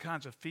of different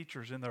kinds of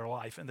features in their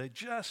life, and they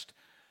just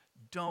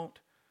don't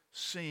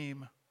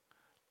seem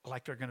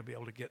like they're going to be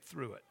able to get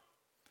through it.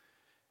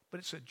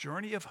 But it's a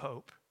journey of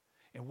hope,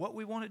 and what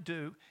we want to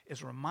do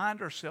is remind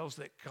ourselves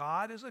that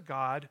God is a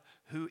God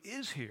who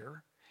is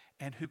here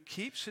and who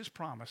keeps his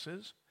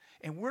promises,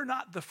 and we're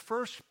not the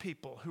first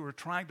people who are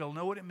trying to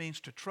know what it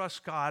means to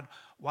trust God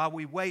while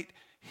we wait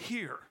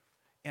here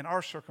in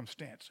our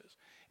circumstances.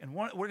 And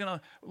we're going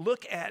to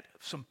look at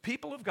some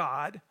people of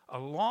God a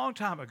long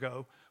time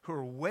ago who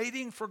are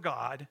waiting for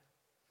God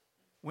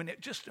when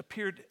it just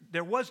appeared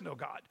there was no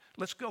God.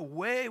 Let's go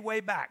way, way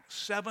back,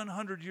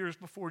 700 years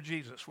before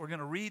Jesus. We're going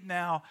to read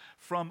now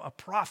from a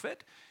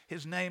prophet.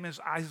 His name is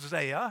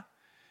Isaiah.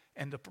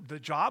 And the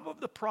job of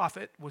the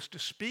prophet was to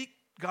speak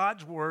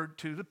God's word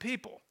to the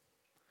people.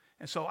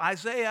 And so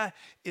Isaiah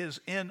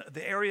is in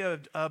the area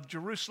of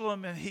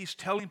Jerusalem, and he's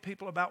telling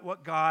people about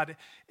what God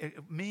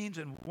means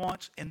and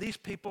wants. And these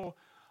people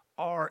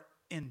are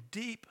in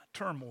deep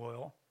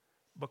turmoil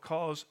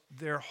because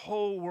their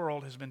whole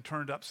world has been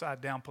turned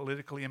upside down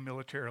politically and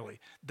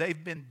militarily.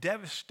 They've been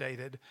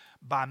devastated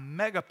by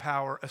mega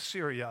power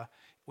Assyria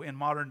in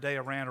modern day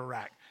Iran,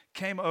 Iraq,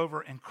 came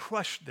over and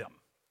crushed them.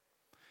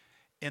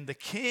 And the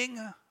king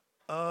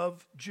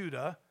of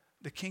Judah,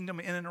 the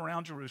kingdom in and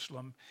around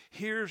Jerusalem,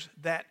 hears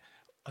that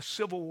a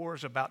civil war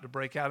is about to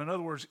break out. In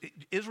other words,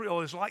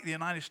 Israel is like the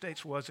United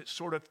States was. It's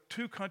sort of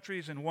two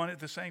countries and one at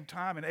the same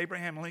time. And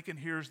Abraham Lincoln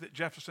hears that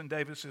Jefferson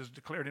Davis has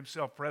declared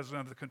himself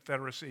president of the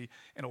Confederacy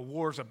and a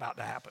war is about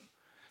to happen.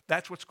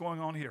 That's what's going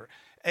on here.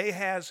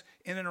 Ahaz,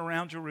 in and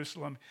around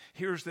Jerusalem,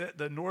 hears that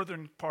the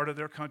northern part of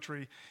their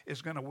country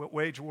is going to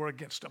wage war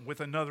against them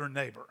with another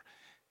neighbor.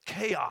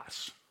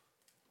 Chaos.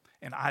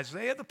 And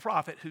Isaiah the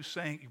prophet, who's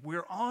saying,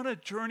 we're on a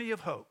journey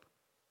of hope.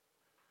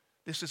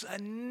 This is a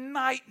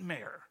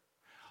nightmare.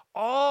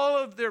 All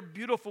of their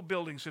beautiful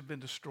buildings have been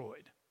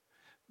destroyed.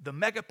 The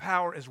mega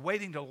power is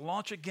waiting to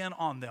launch again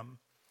on them.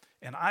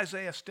 And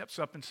Isaiah steps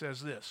up and says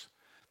this,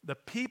 the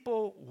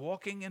people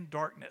walking in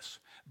darkness,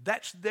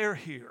 that's their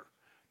here,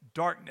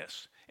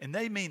 darkness. And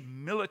they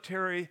mean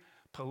military,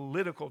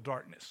 political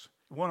darkness.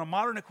 You want a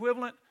modern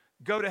equivalent?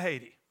 Go to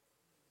Haiti.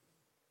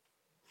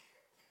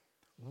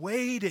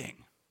 Waiting.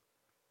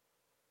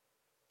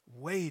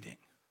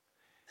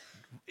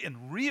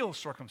 In real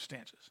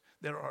circumstances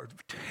that are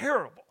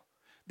terrible.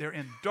 They're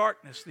in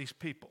darkness, these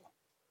people.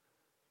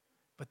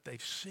 But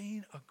they've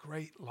seen a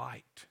great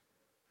light.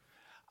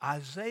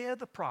 Isaiah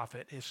the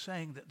prophet is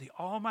saying that the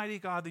Almighty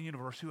God of the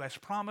universe, who has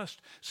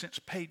promised since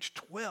page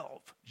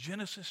 12,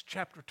 Genesis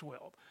chapter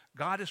 12,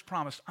 God has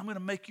promised, I'm going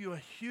to make you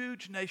a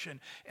huge nation,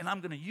 and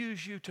I'm going to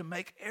use you to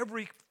make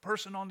every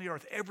person on the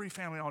earth, every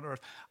family on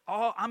earth,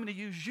 I'm going to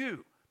use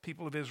you,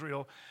 people of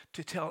Israel,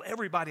 to tell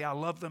everybody I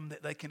love them,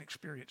 that they can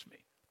experience me.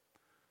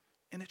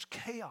 And it's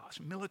chaos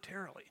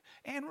militarily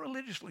and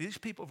religiously. These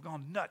people have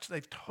gone nuts.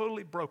 They've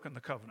totally broken the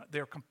covenant.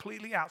 They're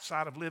completely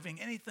outside of living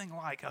anything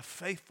like a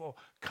faithful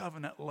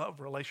covenant love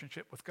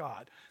relationship with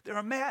God. They're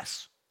a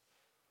mess.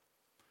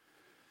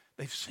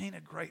 They've seen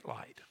a great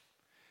light.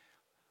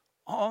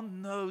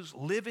 On those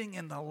living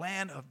in the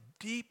land of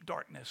deep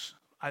darkness,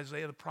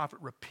 Isaiah the prophet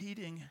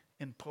repeating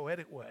in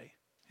poetic way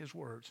his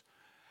words,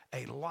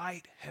 A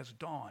light has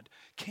dawned.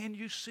 Can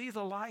you see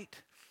the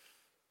light?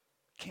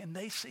 Can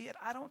they see it?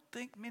 I don't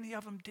think many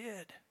of them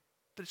did.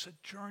 But it's a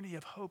journey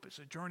of hope. It's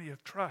a journey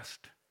of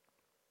trust.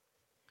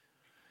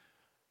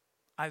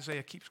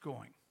 Isaiah keeps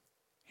going.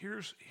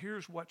 Here's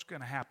what's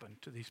going to happen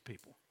to these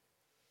people.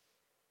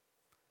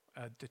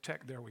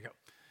 There we go.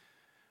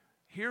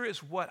 Here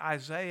is what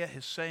Isaiah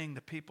is saying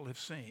the people have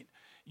seen.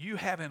 You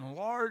have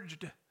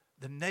enlarged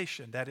the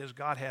nation, that is,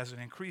 God has,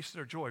 and increased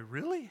their joy.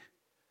 Really?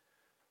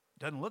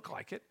 Doesn't look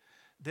like it.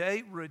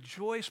 They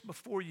rejoice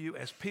before you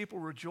as people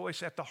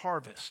rejoice at the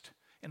harvest.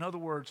 In other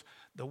words,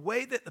 the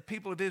way that the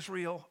people of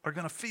Israel are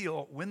going to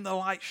feel when the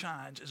light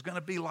shines is going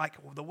to be like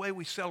the way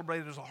we celebrate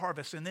it as a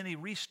harvest. And then he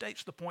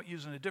restates the point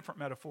using a different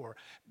metaphor.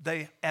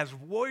 They, as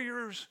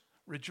warriors,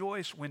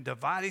 rejoice when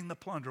dividing the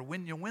plunder,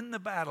 when you win the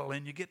battle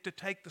and you get to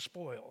take the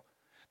spoil.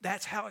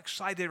 That's how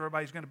excited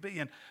everybody's going to be.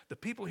 And the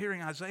people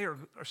hearing Isaiah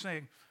are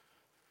saying,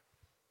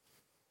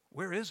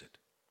 where is it?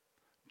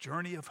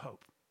 Journey of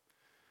hope.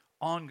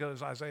 On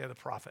goes Isaiah the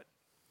prophet.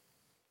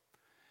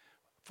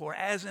 For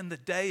as in the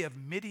day of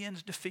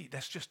Midian's defeat,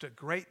 that's just a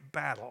great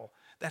battle.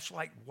 That's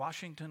like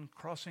Washington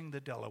crossing the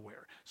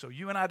Delaware. So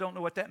you and I don't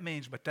know what that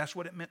means, but that's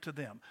what it meant to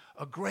them.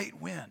 A great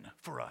win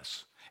for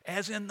us.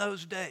 As in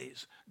those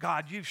days,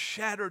 God, you've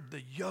shattered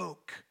the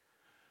yoke,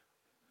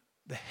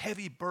 the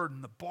heavy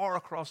burden, the bar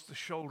across the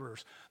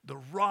shoulders, the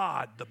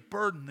rod, the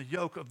burden, the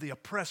yoke of the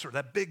oppressor,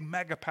 that big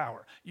mega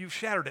power. You've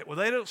shattered it. Well,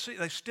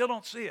 they still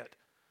don't see it,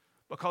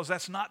 because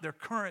that's not their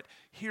current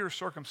here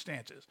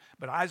circumstances.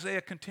 But Isaiah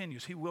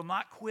continues. He will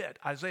not quit.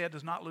 Isaiah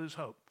does not lose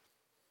hope.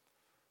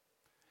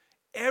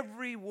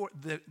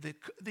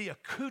 The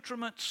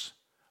accoutrements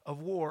of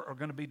war are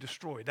going to be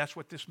destroyed. That's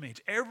what this means.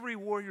 Every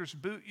warrior's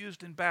boot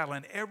used in battle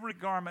and every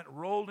garment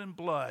rolled in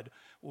blood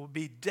will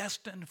be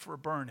destined for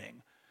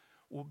burning,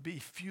 will be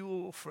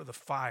fuel for the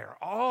fire.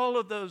 All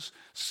of those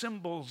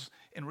symbols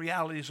and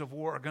realities of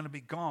war are going to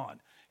be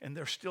gone. And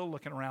they're still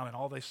looking around and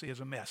all they see is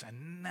a mess.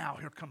 And now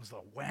here comes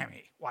the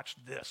whammy. Watch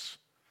this.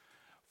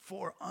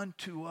 For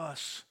unto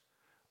us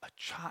a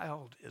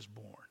child is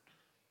born.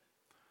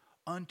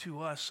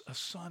 Unto us a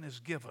son is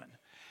given.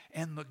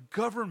 And the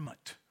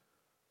government,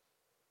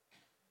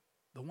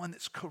 the one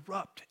that's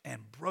corrupt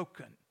and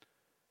broken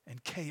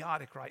and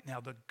chaotic right now,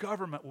 the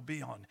government will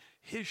be on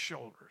his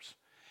shoulders.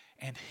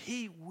 And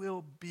he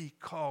will be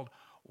called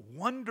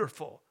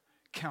Wonderful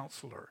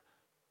Counselor.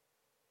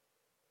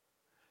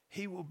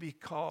 He will be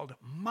called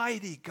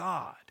Mighty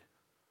God,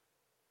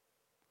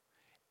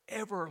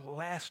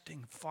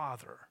 Everlasting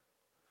Father,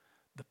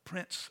 the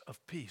Prince of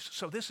Peace.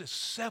 So this is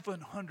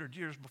 700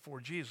 years before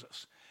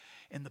Jesus.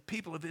 And the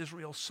people of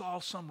Israel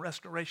saw some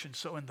restoration.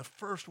 So in the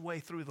first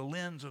way through the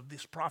lens of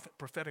these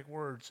prophetic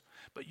words.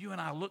 But you and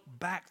I look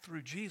back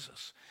through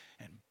Jesus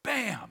and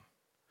bam!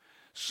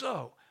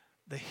 So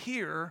the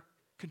here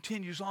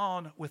continues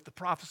on with the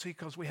prophecy,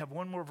 because we have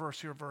one more verse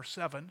here, verse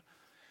 7.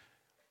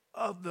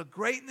 Of the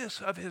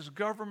greatness of his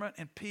government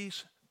and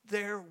peace,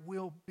 there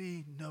will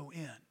be no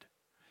end.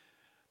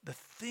 The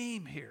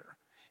theme here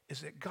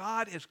is that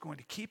God is going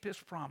to keep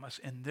his promise,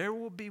 and there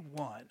will be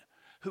one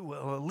who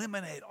will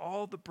eliminate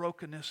all the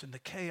brokenness and the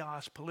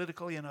chaos,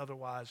 politically and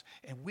otherwise,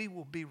 and we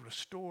will be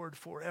restored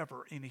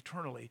forever and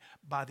eternally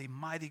by the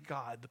mighty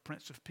God, the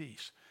Prince of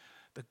Peace.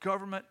 The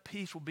government,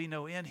 peace will be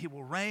no end. He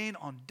will reign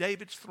on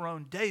David's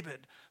throne.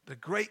 David, the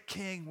great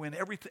king, when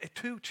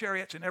 2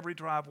 chariots in every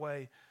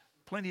driveway,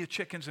 plenty of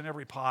chickens in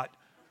every pot,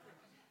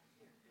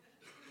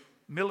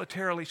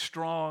 militarily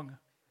strong,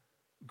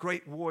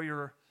 great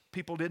warrior.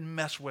 People didn't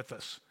mess with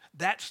us.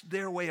 That's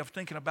their way of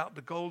thinking about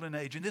the golden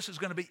age. And this is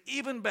going to be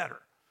even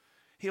better.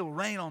 He'll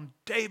reign on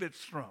David's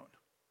throne,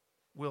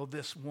 will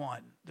this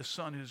one, the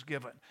son who's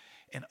given.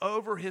 And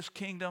over his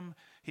kingdom,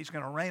 he's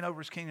going to reign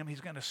over his kingdom. He's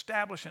going to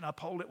establish and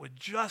uphold it with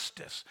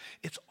justice.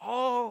 It's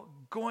all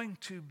going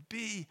to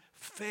be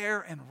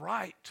fair and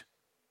right.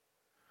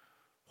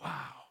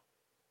 Wow.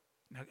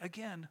 Now,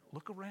 again,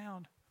 look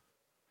around.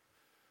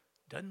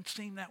 Doesn't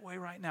seem that way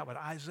right now, but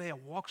Isaiah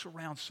walks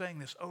around saying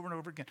this over and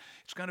over again.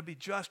 It's going to be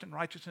just and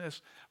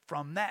righteousness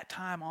from that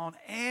time on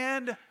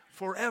and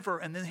forever.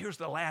 And then here's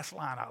the last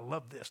line. I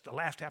love this. The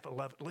last half, I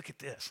love it. Look at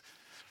this.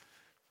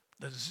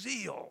 The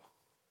zeal,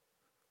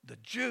 the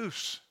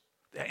juice,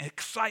 the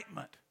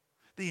excitement,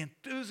 the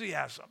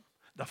enthusiasm,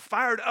 the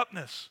fired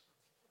upness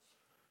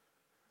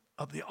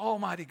of the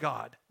Almighty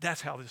God.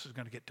 That's how this is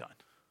going to get done.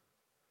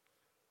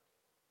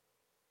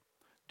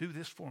 Do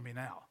this for me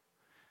now.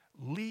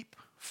 Leap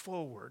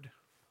forward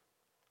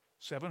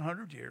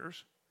 700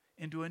 years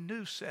into a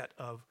new set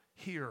of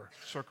here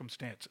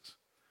circumstances.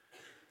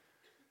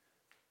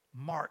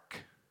 Mark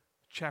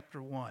chapter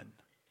 1,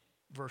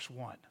 verse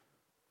 1.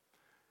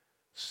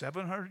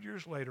 700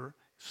 years later,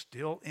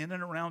 still in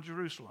and around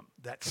Jerusalem,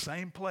 that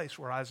same place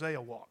where Isaiah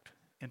walked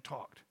and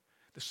talked,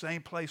 the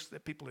same place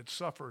that people had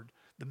suffered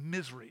the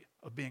misery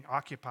of being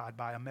occupied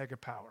by a mega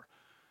power.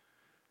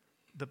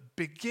 The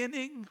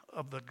beginning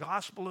of the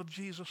gospel of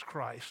Jesus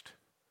Christ,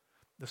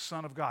 the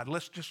Son of God.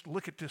 Let's just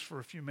look at this for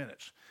a few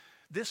minutes.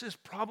 This is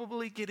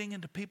probably getting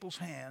into people's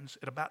hands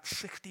at about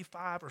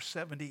 65 or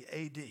 70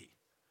 AD.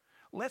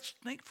 Let's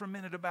think for a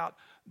minute about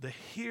the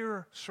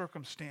here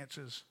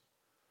circumstances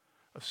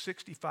of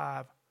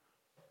 65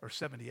 or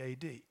 70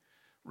 AD.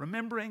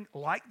 Remembering,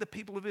 like the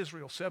people of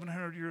Israel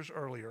 700 years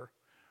earlier,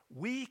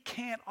 we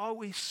can't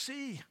always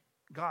see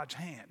God's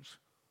hands,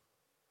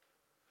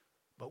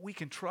 but we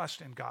can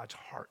trust in God's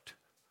heart.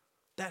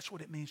 That's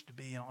what it means to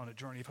be on a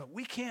journey of hope.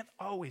 We can't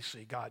always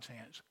see God's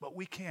hands, but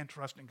we can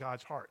trust in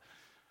God's heart.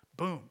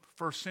 Boom,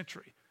 first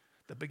century.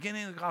 The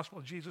beginning of the gospel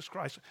of Jesus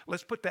Christ.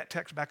 Let's put that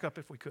text back up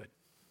if we could.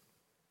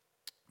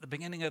 The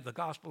beginning of the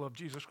gospel of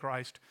Jesus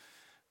Christ,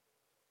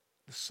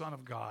 the Son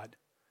of God.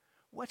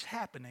 What's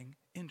happening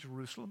in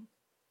Jerusalem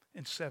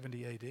in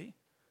 70 AD?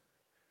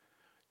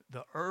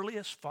 The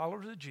earliest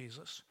followers of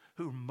Jesus,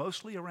 who are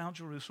mostly around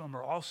Jerusalem,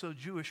 are also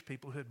Jewish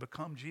people who had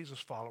become Jesus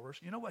followers.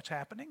 You know what's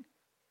happening?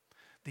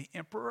 The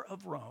emperor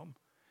of Rome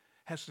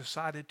has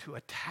decided to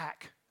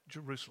attack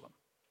Jerusalem,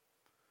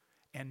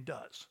 and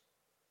does.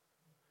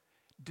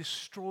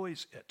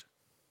 Destroys it.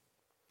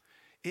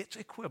 It's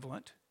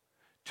equivalent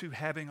to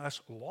having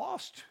us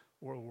lost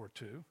World War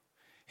II.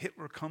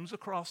 Hitler comes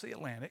across the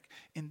Atlantic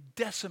and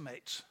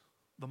decimates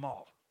the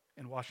mall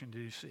in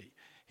Washington, D.C.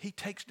 He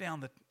takes down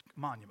the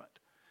monument,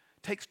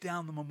 takes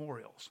down the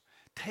memorials,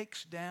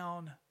 takes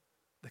down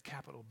the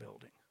Capitol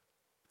building,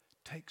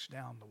 takes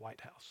down the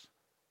White House.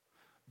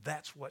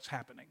 That's what's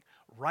happening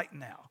right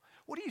now.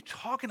 What are you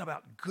talking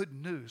about? Good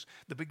news.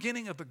 The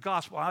beginning of the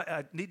gospel,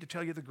 I need to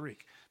tell you the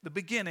Greek. The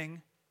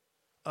beginning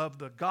of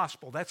the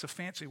gospel, that's a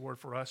fancy word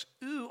for us.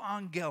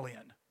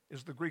 Euangelion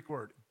is the Greek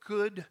word.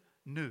 Good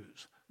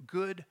news,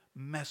 good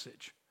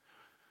message.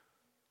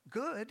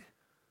 Good?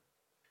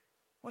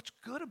 What's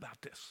good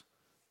about this?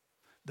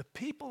 The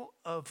people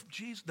of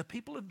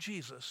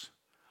Jesus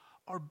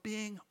are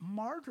being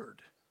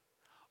martyred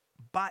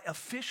by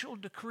official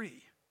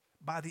decree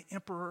by the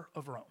emperor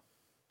of Rome.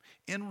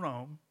 In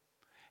Rome,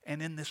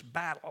 and in this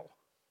battle,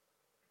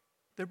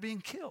 they're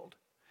being killed.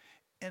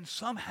 And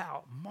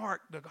somehow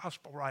Mark, the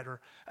gospel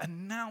writer,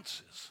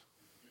 announces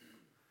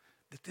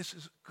that this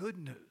is good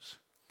news.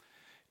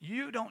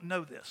 You don't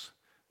know this.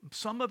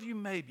 Some of you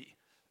maybe.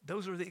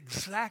 Those are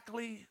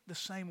exactly the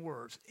same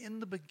words in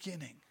the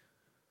beginning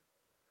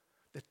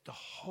that the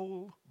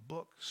whole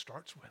book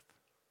starts with.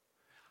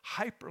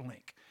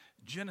 Hyperlink,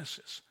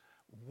 Genesis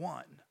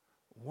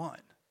 1:1.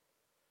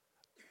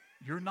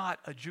 You're not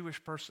a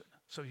Jewish person,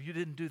 so you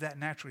didn't do that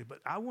naturally.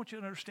 But I want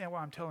you to understand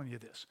why I'm telling you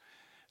this.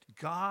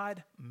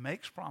 God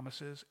makes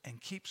promises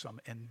and keeps them.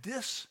 And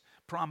this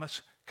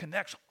promise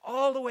connects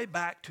all the way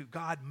back to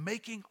God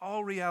making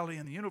all reality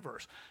in the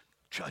universe.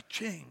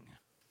 Cha-ching.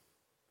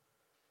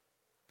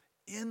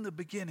 In the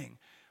beginning,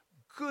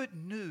 good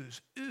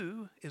news.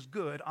 Is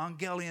good.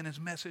 Angelion is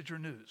message or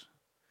news.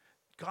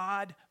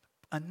 God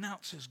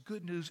announces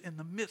good news in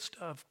the midst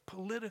of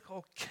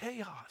political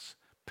chaos,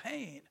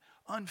 pain,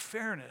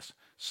 unfairness,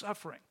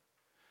 suffering.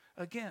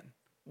 Again,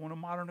 want a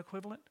modern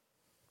equivalent?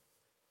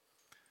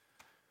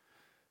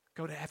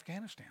 Go to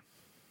Afghanistan.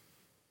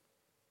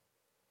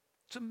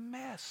 It's a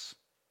mess.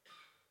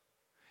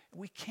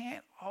 We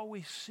can't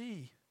always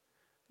see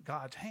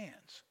God's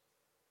hands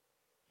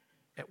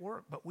at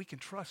work, but we can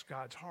trust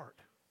God's heart.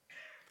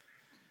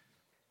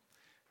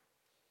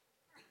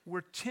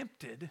 We're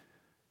tempted,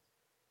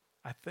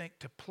 I think,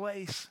 to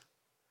place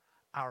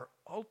our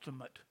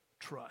ultimate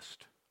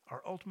trust,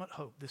 our ultimate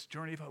hope, this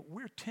journey of hope.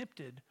 We're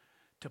tempted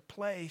to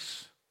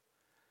place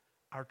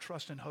our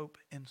trust and hope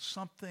in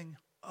something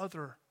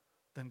other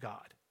than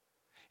God.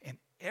 And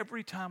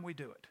every time we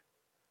do it,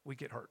 we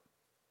get hurt.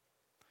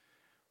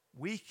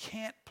 We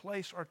can't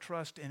place our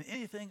trust in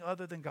anything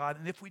other than God,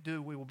 and if we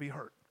do, we will be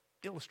hurt.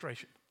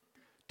 Illustration.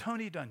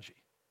 Tony Dungy.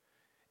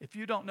 If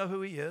you don't know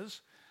who he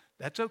is,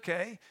 that's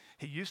okay.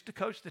 He used to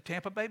coach the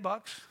Tampa Bay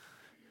Bucks.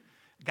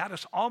 Got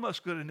us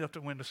almost good enough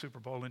to win the Super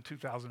Bowl in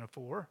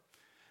 2004.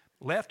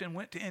 Left and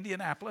went to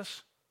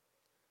Indianapolis.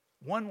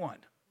 1-1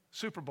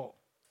 Super Bowl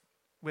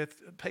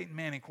with Peyton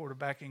Manning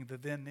quarterbacking the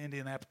then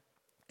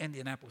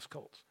Indianapolis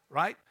Colts,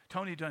 right?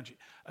 Tony Dungy.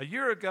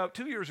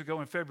 2 years ago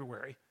in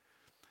February,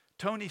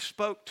 Tony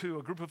spoke to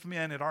a group of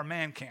men at our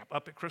man camp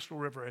up at Crystal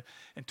River,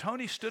 and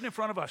Tony stood in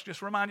front of us, just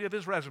to remind you of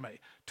his resume.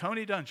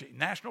 Tony Dungy,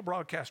 national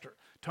broadcaster.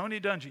 Tony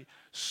Dungy,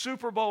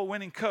 Super Bowl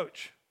winning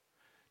coach.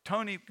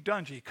 Tony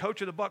Dungy, coach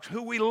of the Bucks,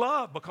 who we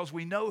love because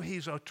we know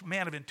he's a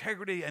man of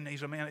integrity and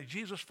he's a man of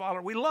Jesus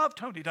follower. We love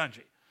Tony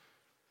Dungy.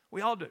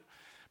 We all do.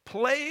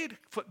 Played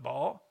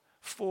football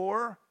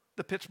for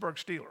the Pittsburgh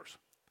Steelers.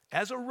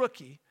 As a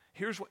rookie,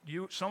 here's what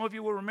some of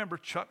you will remember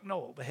Chuck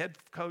Noll, the head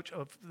coach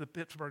of the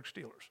Pittsburgh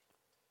Steelers.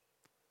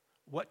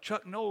 What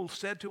Chuck Noll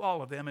said to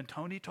all of them, and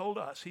Tony told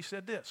us, he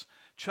said this.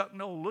 Chuck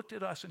Noll looked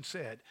at us and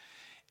said,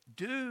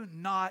 do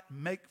not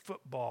make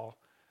football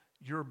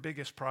your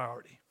biggest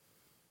priority.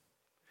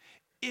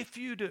 If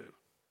you do,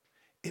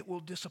 it will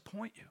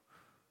disappoint you.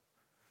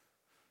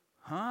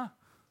 Huh?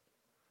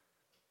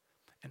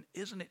 And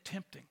isn't it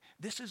tempting?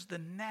 This is the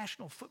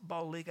National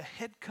Football League, a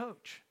head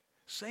coach,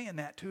 saying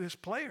that to his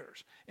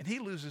players. And he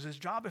loses his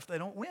job if they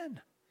don't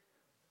win.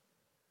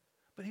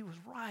 But he was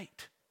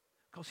right,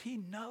 because he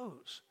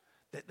knows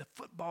that the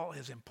football,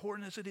 as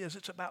important as it is,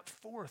 it's about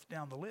fourth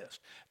down the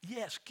list.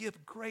 Yes,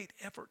 give great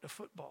effort to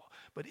football.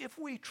 But if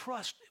we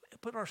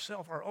put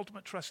our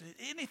ultimate trust in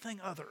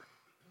anything other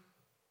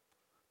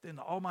than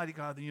the Almighty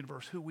God of the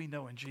universe, who we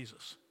know in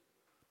Jesus,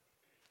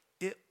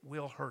 it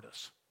will hurt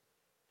us.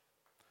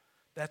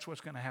 That's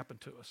what's going to happen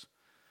to us.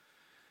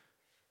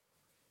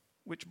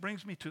 Which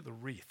brings me to the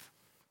wreath.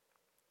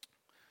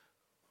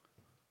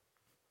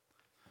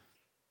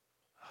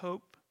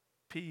 Hope,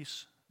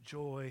 peace,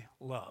 joy,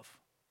 love.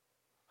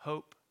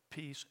 Hope,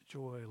 peace,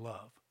 joy,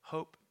 love.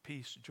 Hope,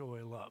 peace,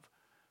 joy, love.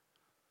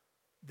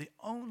 The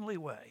only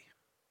way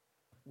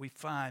we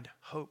find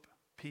hope,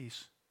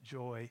 peace,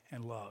 joy,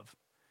 and love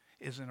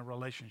is in a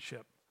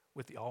relationship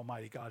with the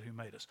Almighty God who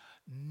made us.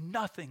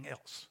 Nothing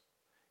else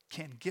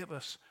can give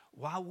us,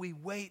 while we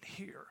wait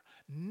here,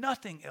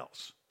 nothing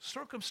else,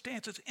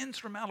 circumstances,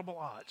 insurmountable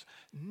odds,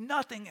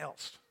 nothing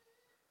else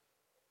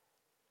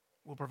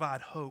will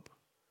provide hope,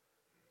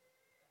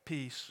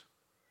 peace,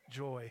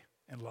 joy,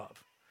 and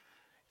love.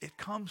 It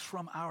comes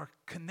from our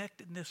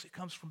connectedness. It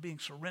comes from being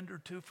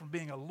surrendered to, from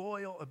being a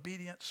loyal,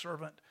 obedient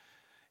servant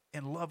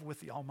in love with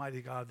the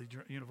Almighty God of the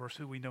universe,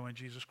 who we know in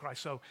Jesus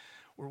Christ. So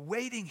we're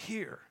waiting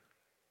here,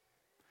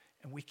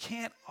 and we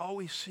can't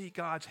always see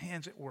God's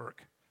hands at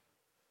work,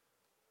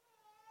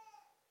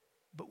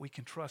 but we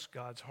can trust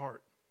God's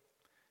heart.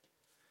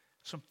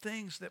 Some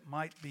things that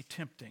might be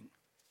tempting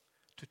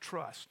to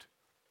trust.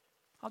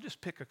 I'll just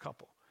pick a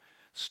couple.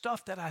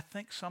 Stuff that I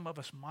think some of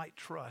us might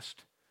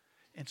trust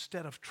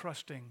instead of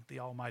trusting the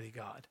Almighty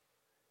God.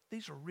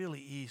 These are really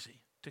easy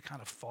to kind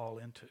of fall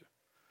into.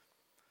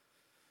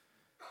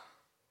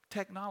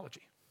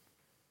 Technology.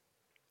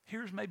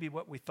 Here's maybe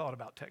what we thought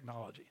about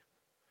technology.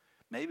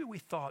 Maybe we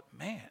thought,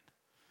 man,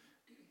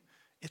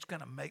 it's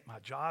going to make my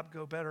job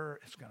go better.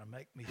 It's going to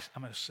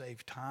I'm going to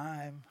save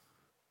time.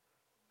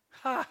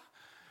 Ha!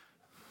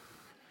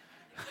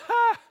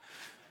 Ha!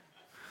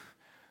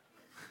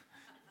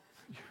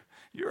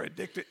 You're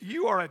addicted.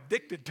 You are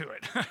addicted to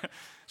it.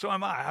 So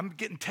am I. I'm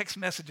getting text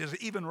messages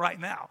even right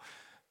now.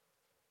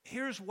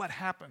 Here's what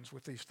happens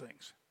with these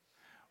things.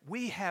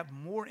 We have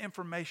more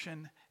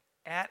information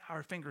at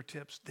our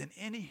fingertips than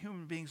any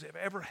human beings have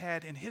ever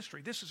had in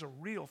history. This is a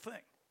real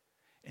thing.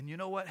 And you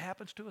know what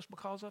happens to us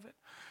because of it?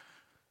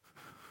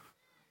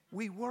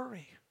 We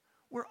worry.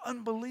 We're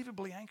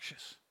unbelievably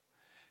anxious.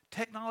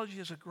 Technology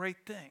is a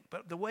great thing,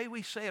 but the way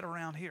we say it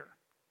around here,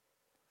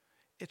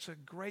 it's a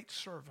great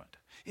servant.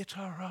 It's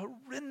a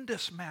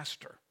horrendous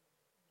master.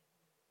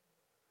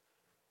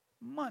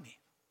 Money.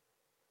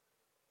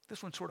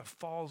 This one sort of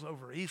falls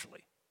over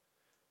easily.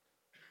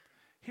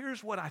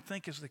 Here's what I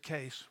think is the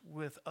case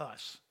with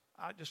us.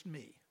 Just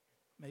me,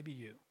 maybe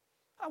you.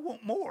 I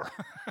want more.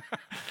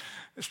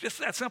 It's just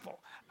that simple.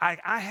 I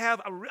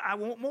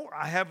want more.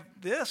 I have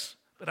this,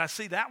 but I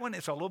see that one.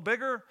 It's a little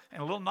bigger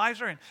and a little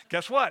nicer. And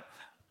guess what?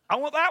 I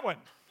want that one.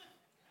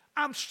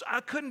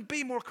 I couldn't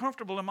be more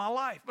comfortable in my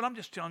life, but I'm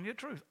just telling you the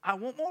truth. I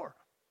want more.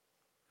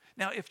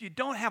 Now, if you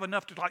don't have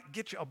enough to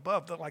get you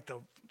above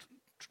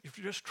if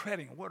you're just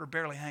treading water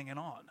barely hanging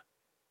on,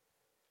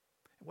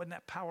 it wasn't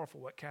that powerful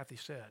what Kathy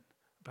said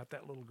about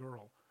that little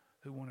girl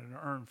who wanted an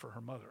urn for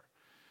her mother.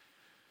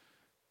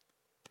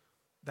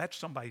 That's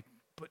somebody,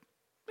 but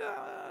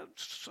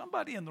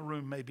somebody in the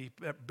room may be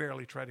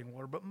barely treading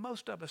water, but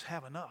most of us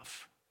have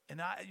enough.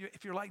 And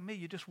if you're like me,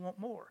 you just want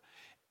more.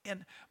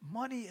 And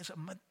money is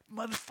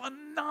a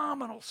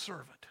phenomenal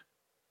servant,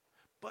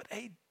 but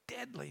a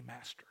deadly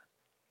master.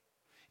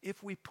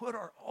 If we put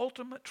our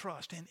ultimate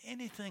trust in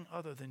anything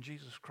other than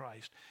Jesus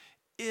Christ,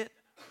 it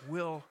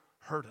will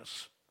hurt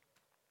us.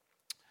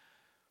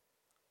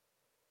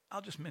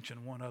 I'll just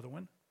mention one other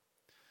one.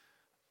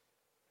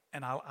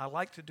 And I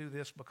like to do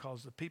this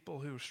because the people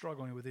who are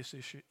struggling with these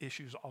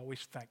issues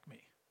always thank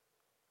me.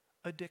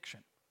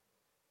 Addiction.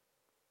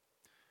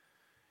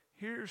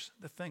 Here's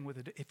the thing with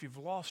it. If you've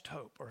lost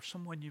hope, or if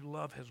someone you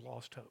love has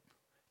lost hope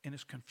and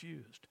is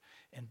confused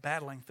and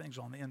battling things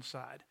on the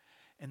inside,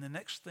 and the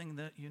next thing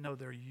that you know,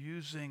 they're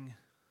using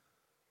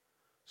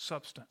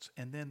substance,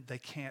 and then they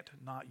can't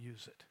not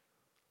use it.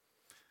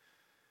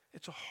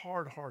 It's a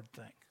hard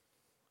thing.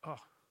 Oh.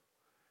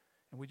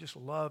 And we just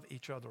love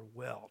each other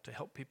well to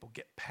help people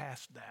get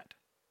past that.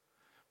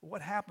 But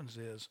what happens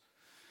is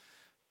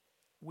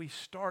we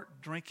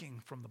start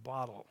drinking from the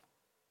bottle,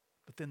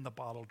 but then the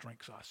bottle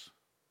drinks us.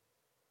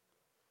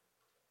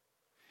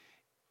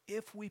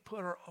 If we put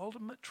our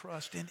ultimate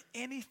trust in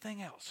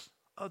anything else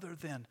other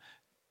than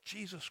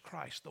Jesus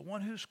Christ, the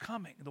one who's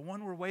coming, the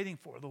one we're waiting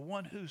for, the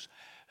one who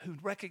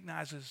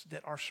recognizes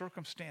that our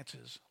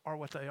circumstances are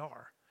what they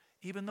are,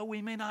 even though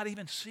we may not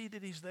even see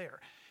that he's there.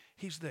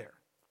 He's there.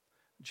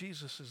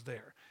 Jesus is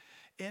there.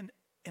 And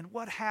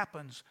what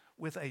happens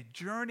with a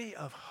journey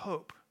of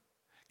hope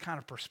kind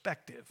of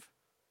perspective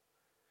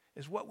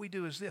is what we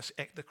do is this.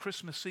 At the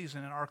Christmas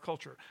season in our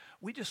culture,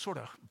 we just sort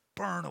of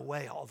burn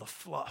away all the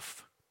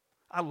fluff.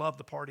 I love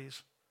the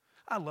parties.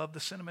 I love the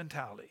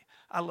sentimentality.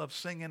 I love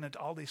singing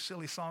all these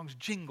silly songs,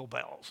 jingle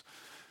bells.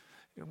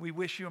 We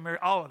wish you a merry,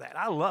 all of that.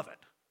 I love it.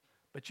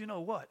 But you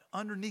know what?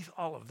 Underneath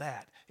all of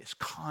that is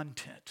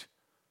content.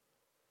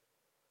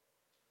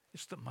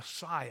 It's the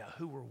Messiah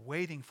who we're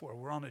waiting for.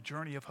 We're on a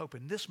journey of hope.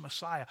 And this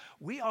Messiah,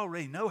 we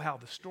already know how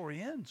the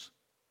story ends.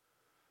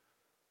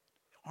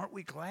 Aren't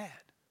we glad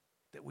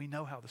that we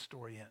know how the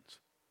story ends?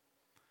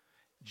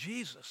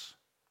 Jesus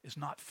is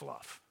not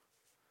fluff.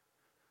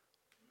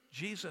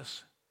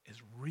 Jesus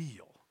is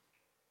real.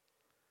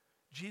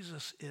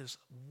 Jesus is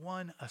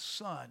a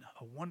son,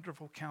 a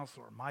wonderful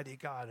counselor, mighty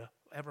God, a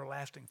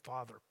everlasting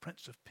Father,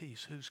 Prince of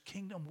Peace, whose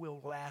kingdom will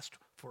last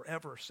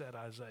forever, said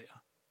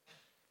Isaiah.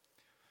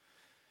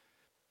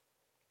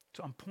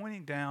 So I'm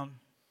pointing down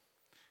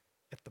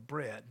at the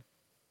bread,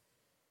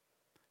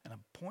 and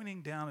I'm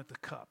pointing down at the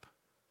cup.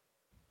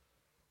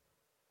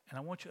 And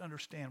I want you to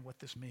understand what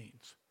this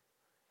means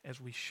as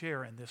we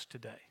share in this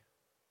today.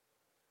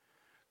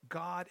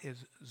 God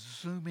is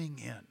zooming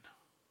in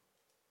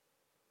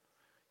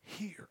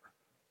here,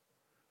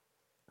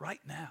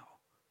 right now.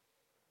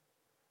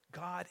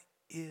 God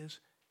is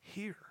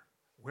here.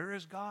 Where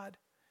is God?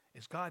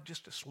 Is God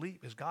just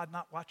asleep? Is God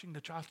not watching the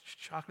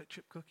chocolate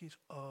chip cookies?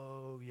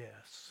 Oh,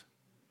 yes.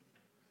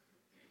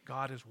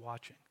 God is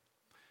watching.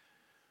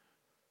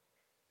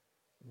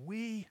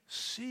 We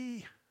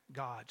see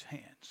God's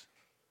hands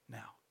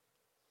now.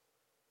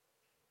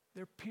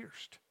 They're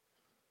pierced.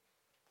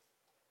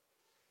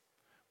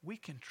 We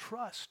can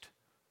trust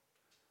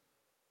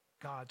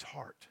God's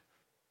heart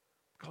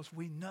because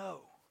we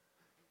know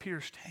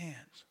pierced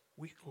hands.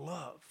 We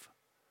love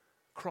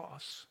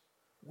cross.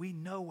 We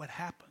know what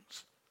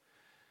happens.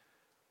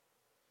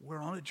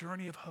 We're on a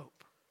journey of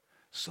hope.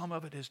 Some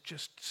of it is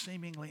just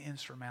seemingly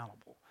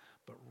insurmountable.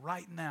 But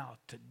right now,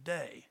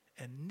 today,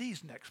 and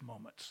these next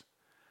moments,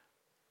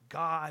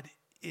 God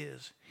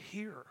is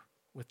here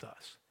with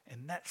us.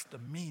 And that's the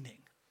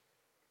meaning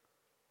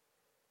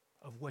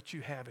of what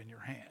you have in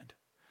your hand.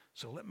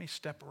 So let me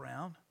step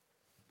around.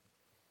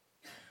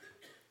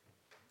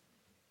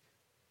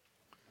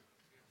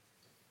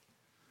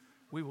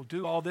 We will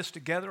do all this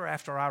together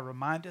after I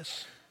remind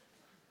us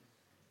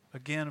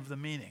again of the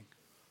meaning.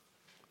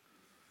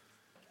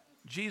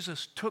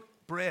 Jesus took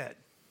bread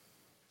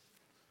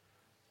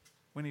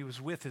when he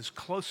was with his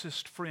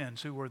closest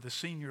friends who were the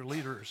senior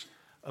leaders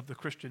of the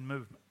Christian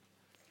movement.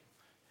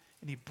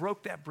 And he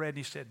broke that bread and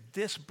he said,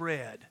 "This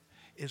bread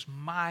is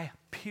my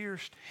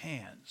pierced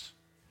hands,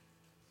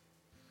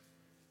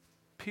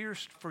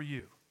 pierced for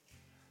you,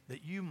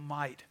 that you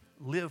might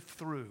live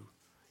through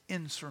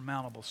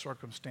insurmountable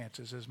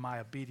circumstances as my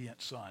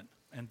obedient son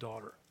and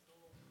daughter."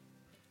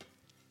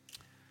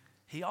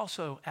 He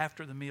also,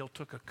 after the meal,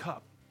 took a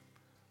cup.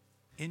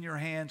 In your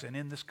hands and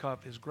in this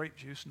cup is grape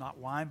juice, not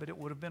wine, but it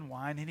would have been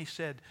wine. And he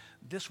said,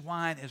 "This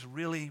wine is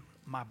really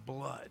my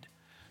blood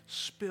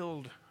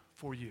spilled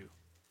for you,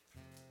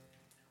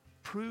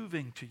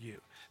 proving to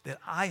you that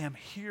I am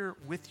here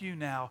with you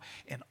now,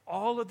 and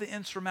all of the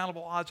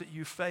insurmountable odds that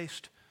you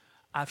faced,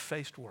 I've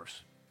faced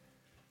worse."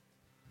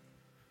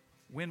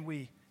 When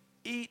we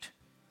eat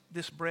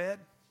this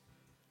bread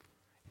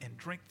and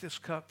drink this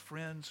cup,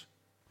 friends,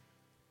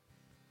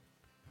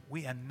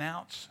 we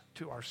announce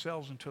to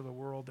ourselves and to the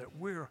world that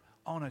we're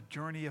on a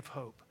journey of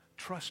hope,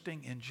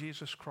 trusting in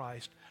Jesus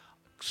Christ,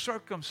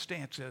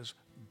 circumstances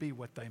be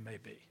what they may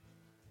be.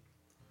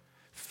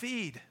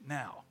 Feed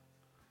now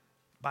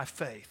by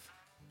faith.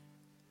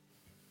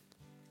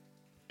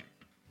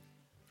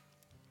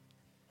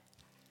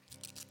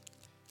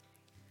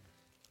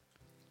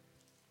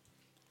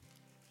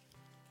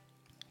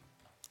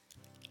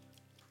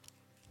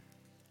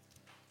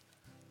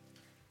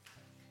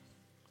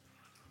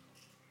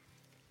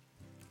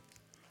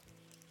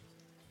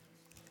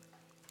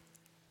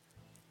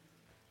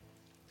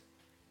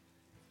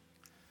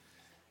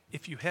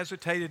 If you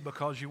hesitated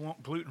because you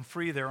want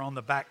gluten-free, they're on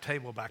the back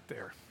table back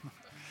there.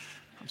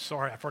 I'm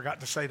sorry, I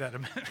forgot to say that a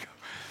minute ago.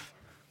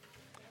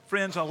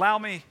 Friends, allow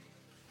me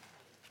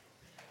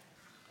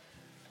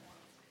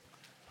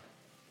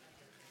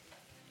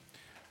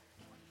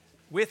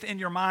within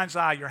your mind's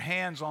eye, your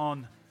eyes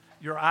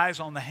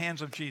on the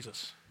hands of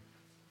Jesus,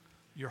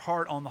 your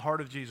heart on the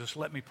heart of Jesus.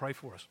 Let me pray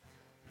for us.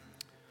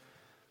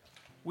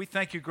 We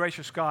thank you,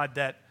 gracious God,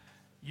 that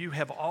you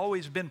have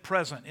always been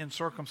present in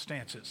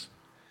circumstances.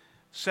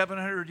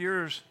 700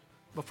 years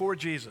before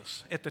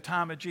Jesus, at the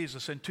time of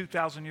Jesus, and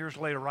 2,000 years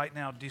later, right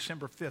now,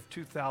 December 5th,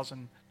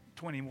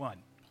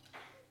 2021.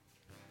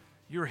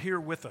 You're here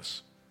with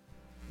us.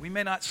 We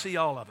may not see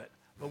all of it,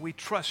 but we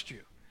trust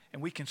you,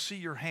 and we can see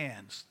your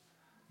hands.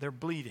 They're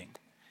bleeding,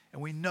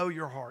 and we know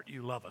your heart.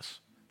 You love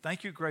us.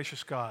 Thank you,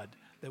 gracious God,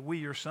 that we,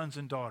 your sons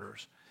and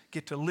daughters,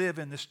 get to live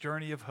in this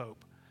journey of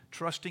hope,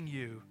 trusting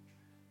you,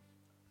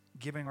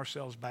 giving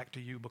ourselves back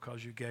to you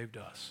because you gave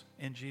to us.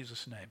 In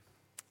Jesus' name,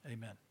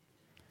 amen.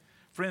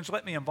 Friends,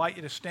 let me invite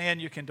you to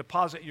stand. You can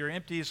deposit your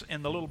empties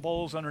in the little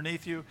bowls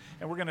underneath you,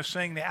 and we're going to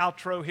sing the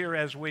outro here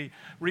as we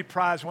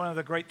reprise one of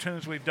the great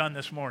tunes we've done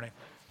this morning.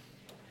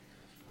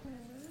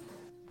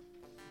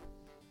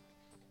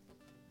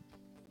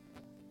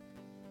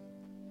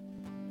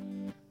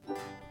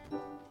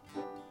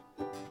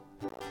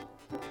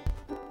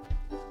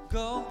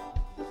 Go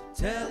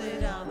tell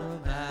it on the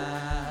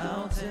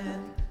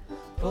mountain,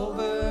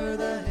 over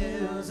the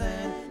hills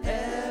and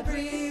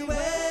everywhere.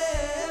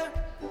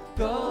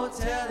 Go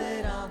tell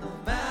it on the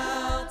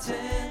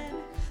mountain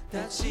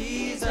that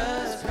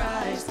Jesus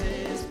Christ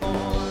is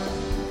born.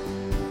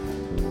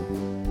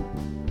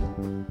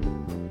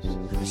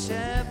 The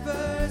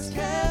shepherds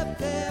kept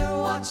their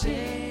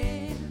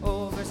watching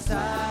over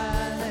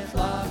silent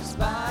flocks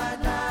by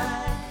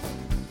night.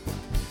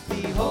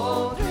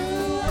 Behold,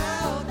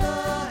 throughout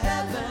the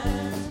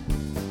heavens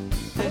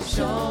they've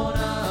shone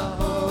a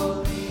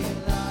holy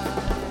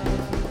light.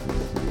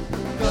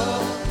 Go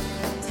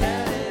and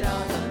tell it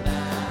on the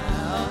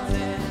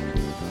mountain,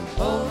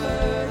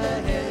 over the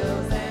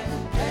hills and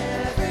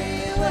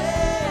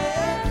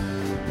everywhere.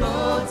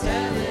 Go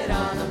tell it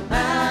on the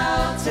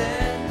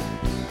mountain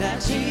that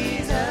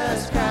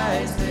Jesus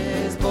Christ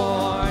is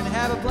born.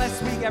 Have a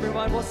blessed week,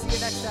 everyone. We'll see you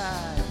next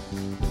time.